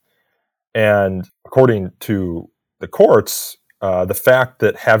behalf. And according to the courts, the fact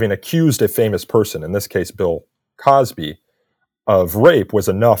that having accused a famous person, in this case Bill Cosby, of rape was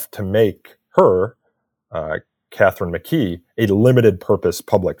enough to make her, Catherine McKee, a limited purpose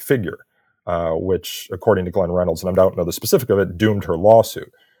public figure, which, according to Glenn Reynolds, and I don't know the specific of it, doomed her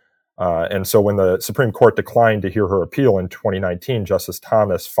lawsuit. And so when the Supreme Court declined to hear her appeal in 2019, Justice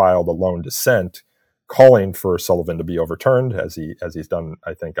Thomas filed a lone dissent calling for Sullivan to be overturned, as he's done,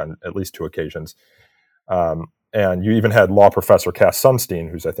 I think, on at least 2 occasions. And you even had law professor Cass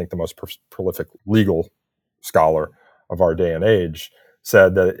Sunstein, who's, I think, the most prolific legal scholar of our day and age,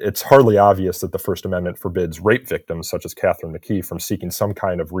 said that it's hardly obvious that the First Amendment forbids rape victims, such as Catherine McKee, from seeking some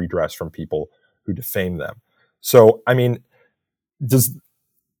kind of redress from people who defame them. So, I mean, does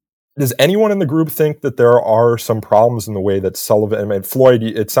anyone in the group think that there are some problems in the way that Sullivan, and Floyd,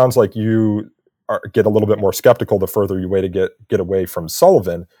 it sounds like you get a little bit more skeptical the further you wait to get away from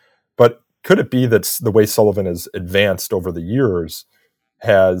Sullivan, but could it be that the way Sullivan has advanced over the years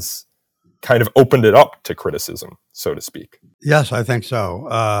has kind of opened it up to criticism, so to speak? Yes, I think so.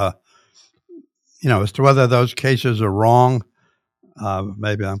 As to whether those cases are wrong,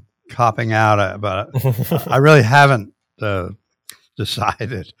 maybe I'm copping out, but I really haven't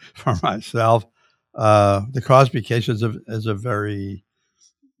decided for myself. The Cosby case is a very,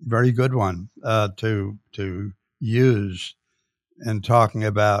 very good one to use in talking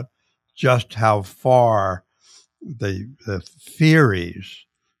about just how far the theories,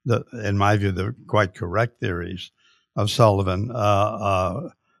 in my view, the quite correct theories of Sullivan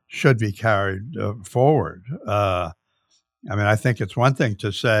should be carried forward. I mean, I think it's one thing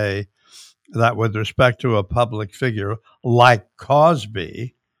to say that with respect to a public figure like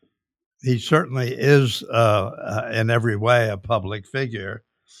Cosby, he certainly is in every way a public figure,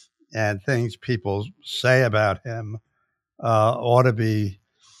 and things people say about him ought to be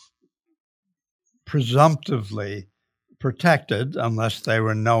presumptively protected unless they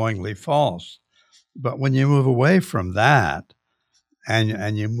were knowingly false. But when you move away from that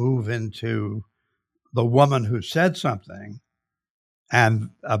and you move into the woman who said something and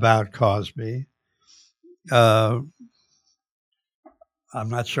about Cosby, I'm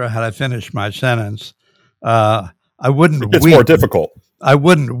not sure how to finish my sentence. I wouldn't It's weep. more difficult. I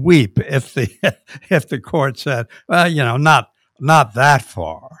wouldn't weep if the court said, well, not that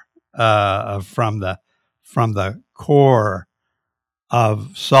far from the core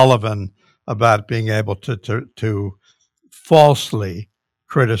of Sullivan about being able to falsely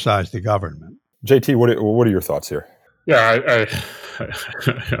criticize the government. JT, what are your thoughts here? Yeah,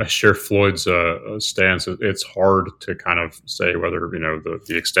 I share Floyd's stance. It's hard to kind of say whether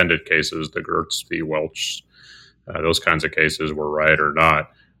the extended cases, the Gertz v. Welch, those kinds of cases were right or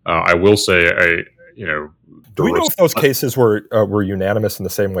not. I will say, do we know if those cases were unanimous in the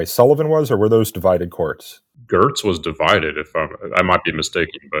same way Sullivan was, or were those divided courts? Gertz was divided. If I might be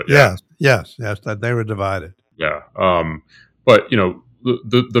mistaken, but yes, that they were divided. Yeah, but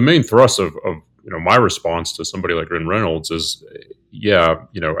the main thrust of my response to somebody like Ryan Reynolds is,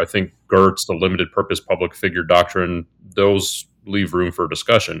 I think Gertz, the limited purpose public figure doctrine, those leave room for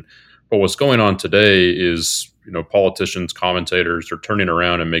discussion. But what's going on today is, politicians, commentators are turning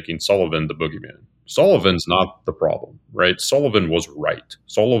around and making Sullivan the boogeyman. Sullivan's not the problem, right? Sullivan was right.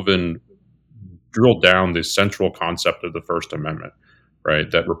 Sullivan drilled down the central concept of the First Amendment, right?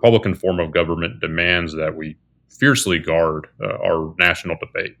 That Republican form of government demands that we fiercely guard our national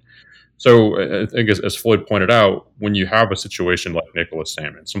debate. So I think, as Floyd pointed out, when you have a situation like Nicholas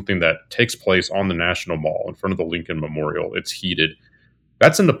Salmon, something that takes place on the National Mall in front of the Lincoln Memorial, it's heated,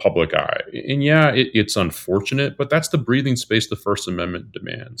 that's in the public eye. And it's unfortunate, but that's the breathing space the First Amendment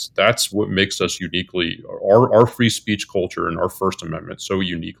demands. That's what makes us uniquely, our free speech culture and our First Amendment so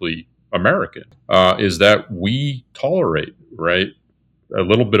uniquely American, is that we tolerate, right, a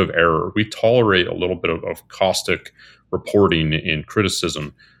little bit of error. We tolerate a little bit of caustic reporting and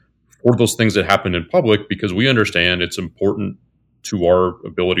criticism for those things that happen in public, because we understand it's important to our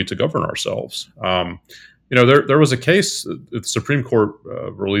ability to govern ourselves. There was a case that the Supreme Court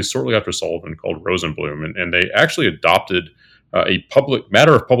released shortly after Sullivan called Rosenblum, and they actually adopted a public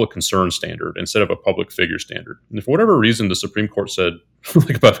matter of public concern standard instead of a public figure standard. And for whatever reason, the Supreme Court said,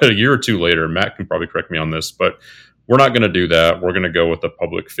 like about a year or two later, Matt can probably correct me on this, but we're not going to do that. We're going to go with the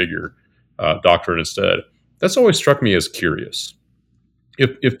public figure doctrine instead. That's always struck me as curious.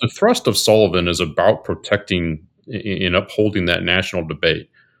 If the thrust of Sullivan is about protecting and upholding that national debate,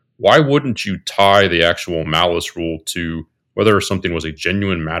 why wouldn't you tie the actual malice rule to whether something was a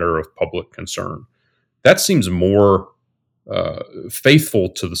genuine matter of public concern? That seems more faithful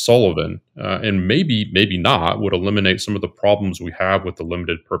to the Sullivan, and maybe not would eliminate some of the problems we have with the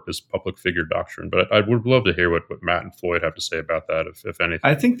limited purpose public figure doctrine. But I would love to hear what Matt and Floyd have to say about that, if anything.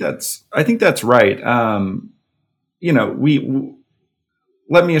 I think that's right.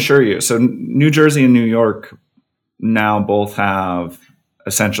 Let me assure you. So New Jersey and New York now both have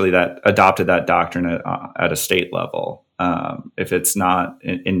essentially adopted that doctrine at a state level. If it's not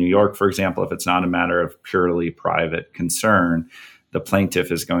in New York, for example, if it's not a matter of purely private concern, the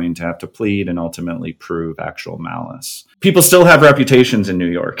plaintiff is going to have to plead and ultimately prove actual malice. People still have reputations in New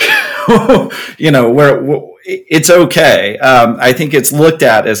York, where it's okay. I think it's looked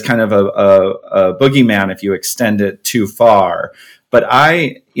at as kind of a boogeyman if you extend it too far. But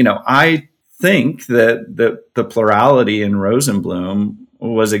I think that the plurality in Rosenblum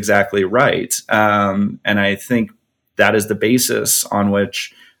was exactly right. And I think that is the basis on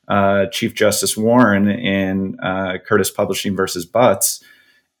which Chief Justice Warren in Curtis Publishing versus Butts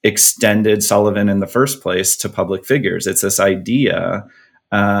extended Sullivan in the first place to public figures. It's this idea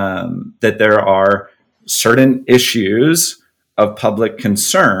that there are certain issues of public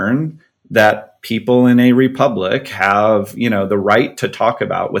concern that people in a republic have, the right to talk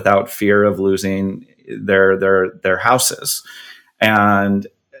about without fear of losing their houses. And,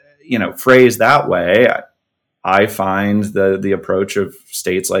 phrased that way, I find the approach of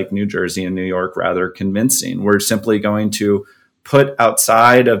states like New Jersey and New York rather convincing. We're simply going to put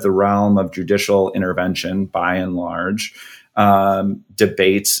outside of the realm of judicial intervention, by and large,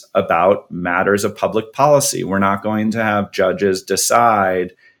 debates about matters of public policy. We're not going to have judges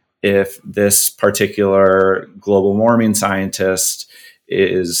decide if this particular global warming scientist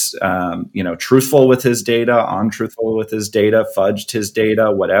is, truthful with his data, untruthful with his data, fudged his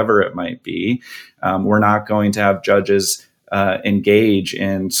data, whatever it might be. We're not going to have judges engage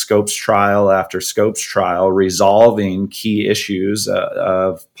in Scopes trial after Scopes trial, resolving key issues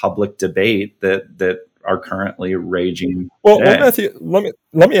of public debate that are currently raging Well, today. Matthew,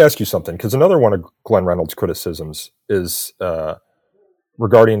 let me ask you something, because another one of Glenn Reynolds' criticisms is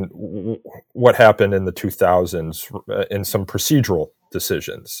regarding what happened in the 2000s in some procedural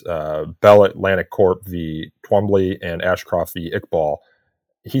decisions. Bell Atlantic Corp v. Twombly and Ashcroft v. Iqbal.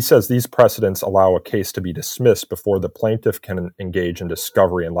 He says these precedents allow a case to be dismissed before the plaintiff can engage in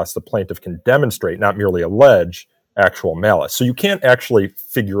discovery unless the plaintiff can demonstrate, not merely allege, actual malice. So you can't actually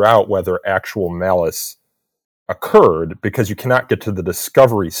figure out whether actual malice occurred because you cannot get to the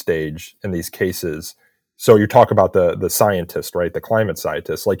discovery stage in these cases. So you talk about the scientist, right? The climate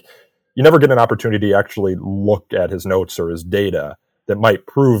scientist. Like, you never get an opportunity to actually look at his notes or his data that might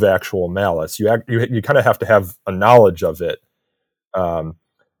prove actual malice. You kind of have to have a knowledge of it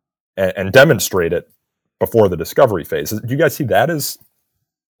and demonstrate it before the discovery phase. Do you guys see that as,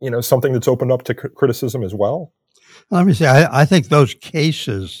 something that's opened up to criticism as well? Let me say, I think those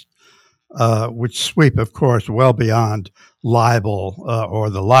cases, which sweep, of course, well beyond libel or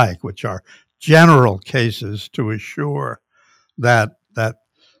the like, which are general cases to assure that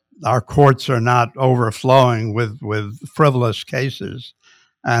our courts are not overflowing with frivolous cases,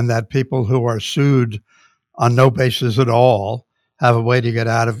 and that people who are sued on no basis at all have a way to get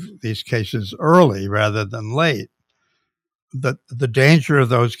out of these cases early rather than late. The danger of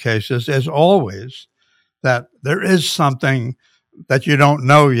those cases is always that there is something that you don't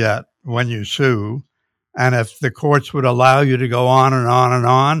know yet when you sue. And if the courts would allow you to go on and on and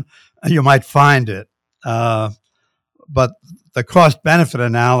on, you might find it. But the cost-benefit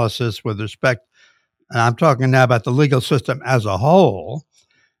analysis with respect, and I'm talking now about the legal system as a whole,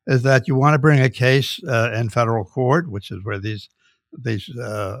 is that you want to bring a case in federal court, which is where these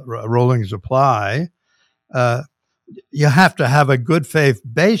rulings apply. You have to have a good faith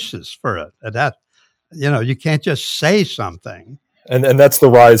basis for it. And that, you can't just say something. And that's the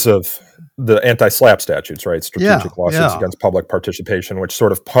rise of the anti-SLAPP statutes, right? Strategic lawsuits against public participation, which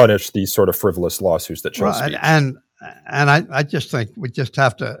sort of punish these sort of frivolous lawsuits that show speech. And I just think we just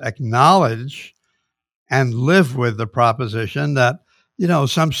have to acknowledge and live with the proposition that,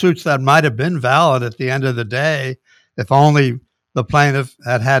 some suits that might have been valid at the end of the day, if only the plaintiff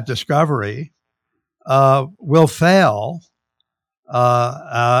had discovery, will fail.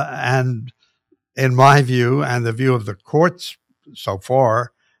 And in my view, and the view of the courts so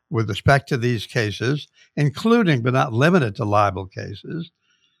far with respect to these cases, including but not limited to libel cases,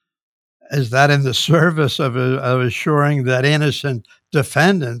 is that in the service of assuring that innocent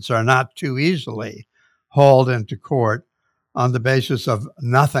defendants are not too easily hauled into court on the basis of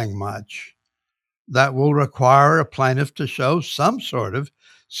nothing much, that will require a plaintiff to show some sort of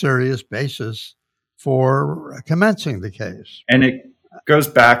serious basis for commencing the case. And it goes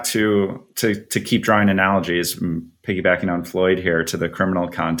back to keep drawing analogies, piggybacking on Floyd here, to the criminal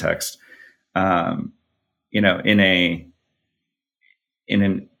context. In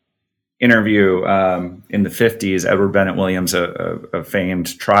an interview in the 50s, Edward Bennett Williams, a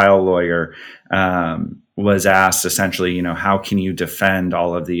famed trial lawyer, was asked essentially, how can you defend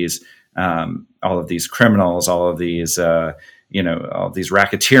all of these criminals, all of these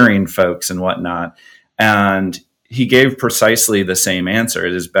racketeering folks and whatnot? And he gave precisely the same answer.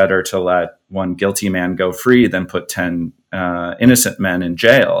 It is better to let one guilty man go free than put 10 innocent men in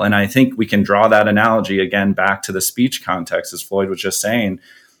jail. And I think we can draw that analogy again back to the speech context, as Floyd was just saying.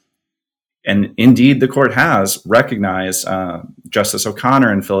 And indeed, the court has recognized Justice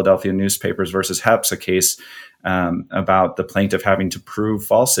O'Connor in Philadelphia Newspapers versus Hepps, a case about the plaintiff having to prove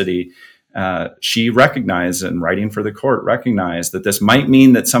falsity. She recognized, and writing for the court, recognized that this might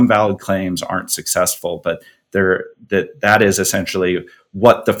mean that some valid claims aren't successful, but that is essentially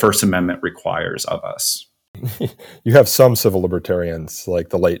what the First Amendment requires of us. You have some civil libertarians, like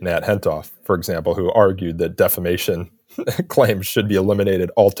the late Nat Hentoff, for example, who argued that defamation claims should be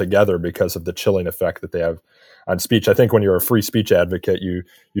eliminated altogether because of the chilling effect that they have on speech. I think when you're a free speech advocate, you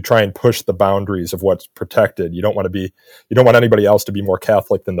try and push the boundaries of what's protected. You don't want anybody else to be more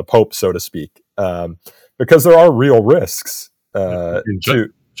Catholic than the Pope, so to speak, because there are real risks.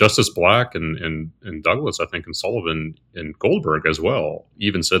 Justice Black and Douglas, I think, and Sullivan and Goldberg as well,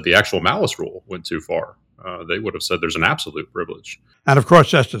 even said the actual malice rule went too far. They would have said there's an absolute privilege. And of course,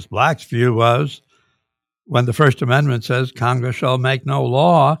 Justice Black's view was, when the First Amendment says Congress shall make no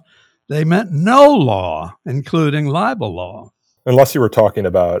law, they meant no law, including libel law. Unless you were talking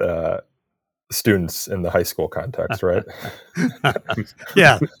about students in the high school context, right?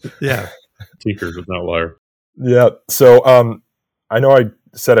 Yeah. Tinker's with no liar. Yeah. So I know I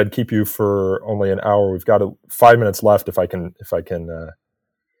said I'd keep you for only an hour. We've got 5 minutes left. If I can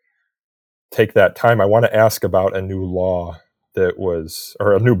take that time, I want to ask about a new law that was,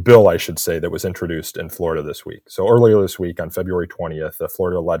 or a new bill, I should say, that was introduced in Florida this week. So earlier this week, on February 20th, the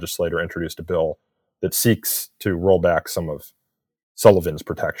Florida legislator introduced a bill that seeks to roll back some of Sullivan's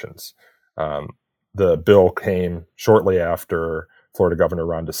protections. The bill came shortly after Florida Governor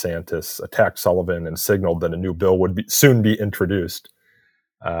Ron DeSantis attacked Sullivan and signaled that a new bill would soon be introduced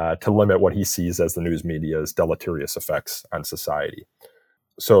to limit what he sees as the news media's deleterious effects on society.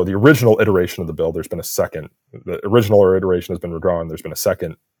 So the original iteration of the bill, there's been a second. The original iteration has been withdrawn. There's been a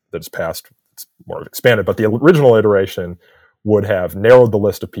second that's passed. It's more expanded, but the original iteration would have narrowed the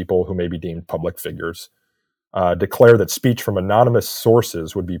list of people who may be deemed public figures, declare that speech from anonymous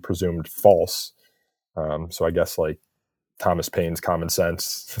sources would be presumed false. So I guess like Thomas Paine's Common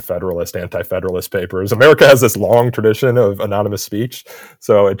Sense, Federalist, Anti-Federalist papers. America has this long tradition of anonymous speech,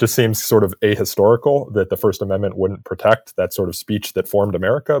 so it just seems sort of ahistorical that the First Amendment wouldn't protect that sort of speech that formed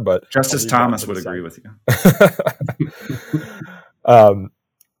America. But Justice Thomas would agree with you.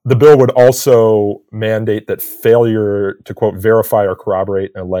 The bill would also mandate that failure to, quote, verify or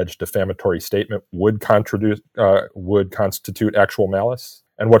corroborate an alleged defamatory statement would constitute actual malice.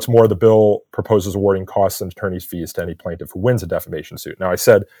 And what's more, the bill proposes awarding costs and attorney's fees to any plaintiff who wins a defamation suit. Now, I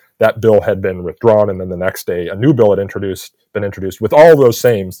said that bill had been withdrawn, and then the next day, a new bill had been introduced with all those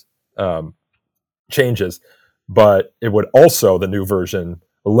same changes. But it would also, the new version,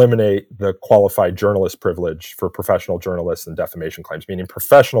 eliminate the qualified journalist privilege for professional journalists and defamation claims, meaning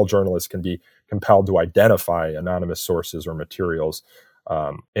professional journalists can be compelled to identify anonymous sources or materials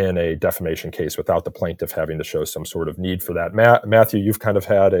in a defamation case without the plaintiff having to show some sort of need for that. Matthew, you've kind of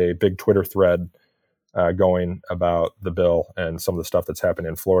had a big Twitter thread going about the bill and some of the stuff that's happened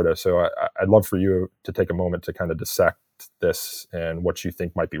in Florida. So I'd love for you to take a moment to kind of dissect this and what you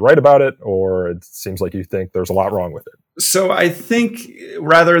think might be right about it, or it seems like you think there's a lot wrong with it. So I think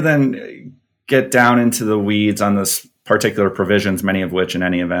rather than get down into the weeds on this particular provisions, many of which in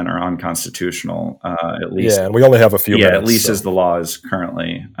any event are unconstitutional, at least. Yeah, and we only have a few minutes. At least as the law is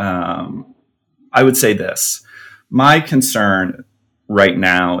currently. I would say this. My concern right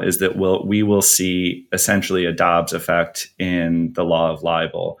now is that we will see essentially a Dobbs effect in the law of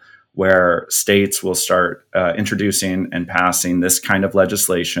libel, where states will start introducing and passing this kind of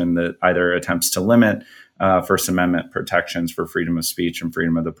legislation that either attempts to limit First Amendment protections for freedom of speech and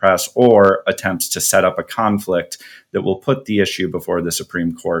freedom of the press, or attempts to set up a conflict that will put the issue before the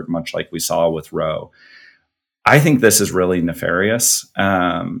Supreme Court, much like we saw with Roe. I think this is really nefarious.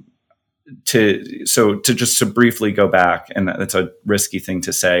 To briefly go back, and that's a risky thing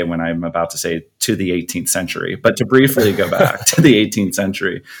to say when I'm about to say to the 18th century, but to briefly go back to the 18th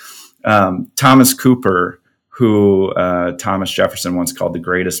century, Thomas Cooper, who Thomas Jefferson once called the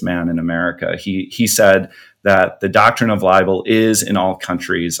greatest man in America, he said that the doctrine of libel is in all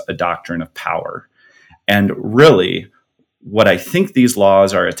countries a doctrine of power. And really, what I think these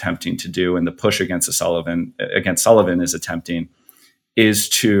laws are attempting to do, and the push against Sullivan is attempting, is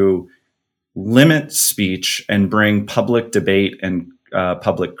to limit speech and bring public debate and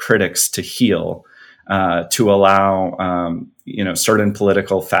public critics to heel, to allow certain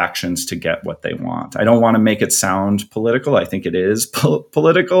political factions to get what they want. I don't want to make it sound political. I think it is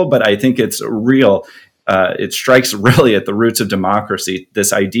political, but I think it's real. It strikes really at the roots of democracy,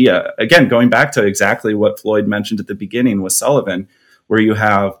 this idea, again, going back to exactly what Floyd mentioned at the beginning with Sullivan, where you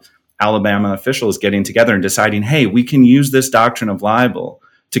have Alabama officials getting together and deciding, hey, we can use this doctrine of libel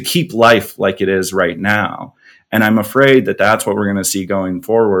to keep life like it is right now. And I'm afraid that that's what we're going to see going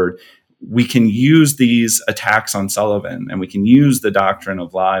forward. We can use these attacks on Sullivan and we can use the doctrine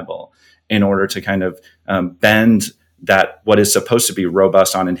of libel in order to kind of bend that what is supposed to be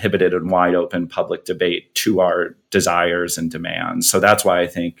robust, uninhibited, and wide open public debate to our desires and demands. So that's why I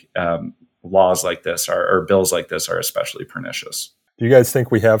think laws like this or bills like this are especially pernicious. Do you guys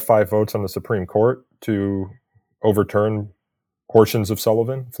think we have 5 votes on the Supreme Court to overturn portions of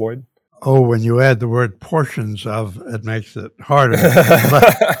Sullivan, Floyd? Oh, when you add the word portions of, it makes it harder.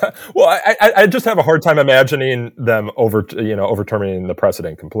 Well, I just have a hard time imagining them overturning the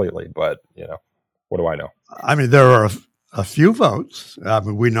precedent completely. But, what do I know? I mean, there are a few votes. I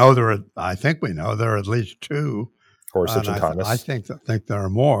mean, I think we know there are at least 2. Gorsuch and Thomas. I think there are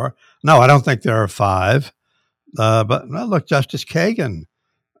more. No, I don't think there are 5. But look, Justice Kagan,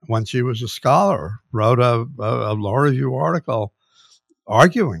 when she was a scholar, wrote a law review article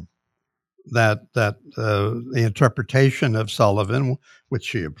arguing that the interpretation of Sullivan, which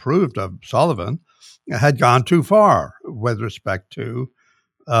she approved of Sullivan, had gone too far with respect to,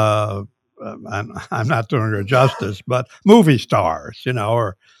 and I'm not doing her justice, but movie stars,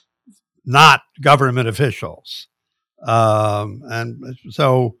 or not government officials. And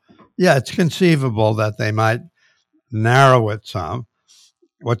so, yeah, it's conceivable that they might narrow it some.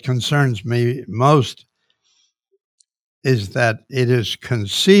 What concerns me most is that it is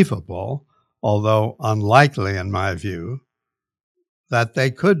conceivable, although unlikely in my view, that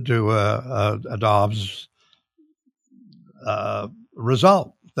they could do a Dobbs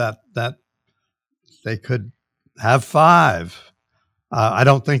result, that they could have 5. I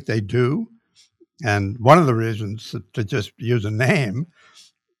don't think they do. And one of the reasons to just use a name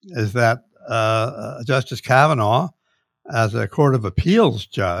is that Justice Kavanaugh, as a Court of Appeals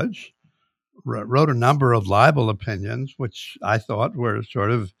judge, wrote a number of libel opinions, which I thought were sort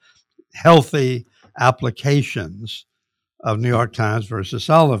of healthy applications of New York Times versus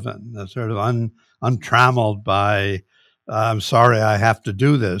Sullivan, sort of untrammeled by, I'm sorry I have to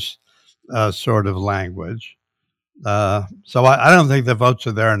do this sort of language. So I don't think the votes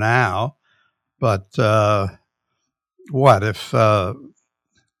are there now. But what if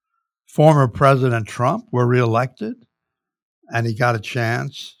former President Trump were reelected and he got a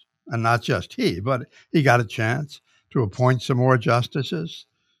chance, and not just he, but he got a chance to appoint some more justices?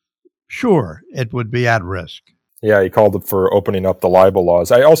 Sure, it would be at risk. Yeah, he called for opening up the libel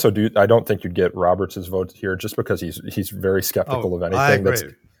laws. I don't think you'd get Roberts' vote here just because he's very skeptical of anything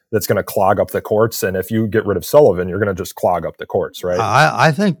that's going to clog up the courts. And if you get rid of Sullivan, you're going to just clog up the courts, right?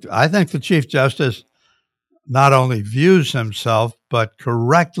 I think the Chief Justice not only views himself, but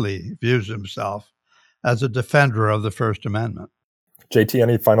correctly views himself as a defender of the First Amendment. JT,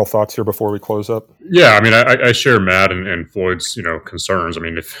 any final thoughts here before we close up? Yeah, I mean, I share Matt and Floyd's, concerns. I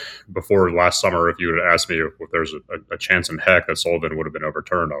mean, if before last summer, if you had asked me if there's a chance in heck that Sullivan would have been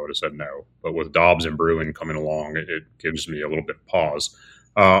overturned, I would have said no. But with Dobbs and Bruen coming along, it gives me a little bit of pause.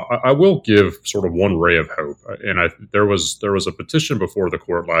 I will give sort of one ray of hope, and there was a petition before the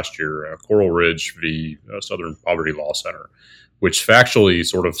court last year, Coral Ridge v. Southern Poverty Law Center, which factually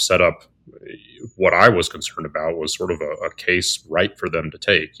sort of set up what I was concerned about was sort of a case ripe for them to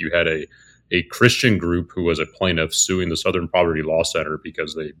take. You had a Christian group who was a plaintiff suing the Southern Poverty Law Center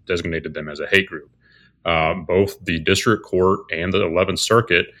because they designated them as a hate group. Both the district court and the 11th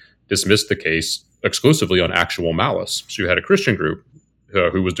Circuit dismissed the case exclusively on actual malice. So you had a Christian group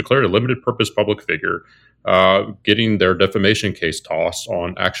who was declared a limited purpose public figure, getting their defamation case tossed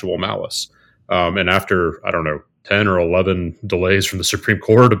on actual malice. And after, 10 or 11 delays from the Supreme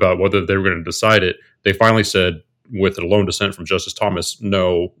Court about whether they were going to decide it, they finally said, with a lone dissent from Justice Thomas,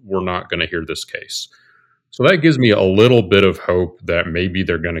 no, we're not going to hear this case. So that gives me a little bit of hope that maybe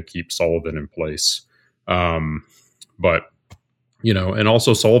they're going to keep Sullivan in place. But and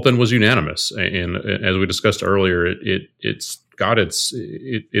also Sullivan was unanimous. And as we discussed earlier, it's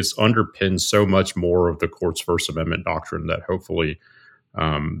underpinned so much more of the court's First Amendment doctrine that hopefully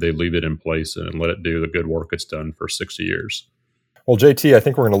they leave it in place and let it do the good work it's done for 60 years. Well, JT, I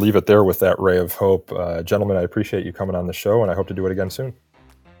think we're going to leave it there with that ray of hope. Gentlemen, I appreciate you coming on the show, and I hope to do it again soon.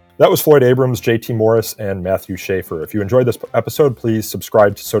 That was Floyd Abrams, JT Morris, and Matthew Schaefer. If you enjoyed this episode, please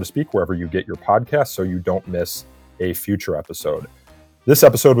subscribe to So to Speak wherever you get your podcasts so you don't miss a future episode. This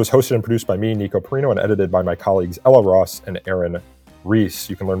episode was hosted and produced by me, Nico Perino, and edited by my colleagues Ella Ross and Aaron Reese.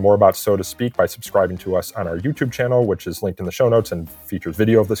 You can learn more about So to Speak by subscribing to us on our YouTube channel, which is linked in the show notes and features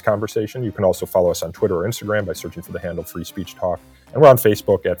video of this conversation. You can also follow us on Twitter or Instagram by searching for the handle Free Speech Talk. And we're on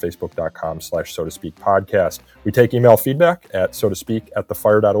Facebook at facebook.com/So to Speak podcast. We take email feedback at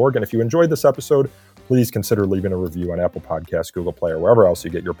sotospeak@thefire.org. And if you enjoyed this episode, please consider leaving a review on Apple Podcasts, Google Play, or wherever else you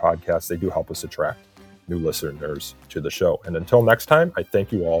get your podcasts. They do help us attract new listeners to the show. And until next time, I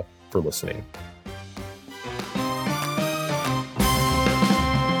thank you all for listening.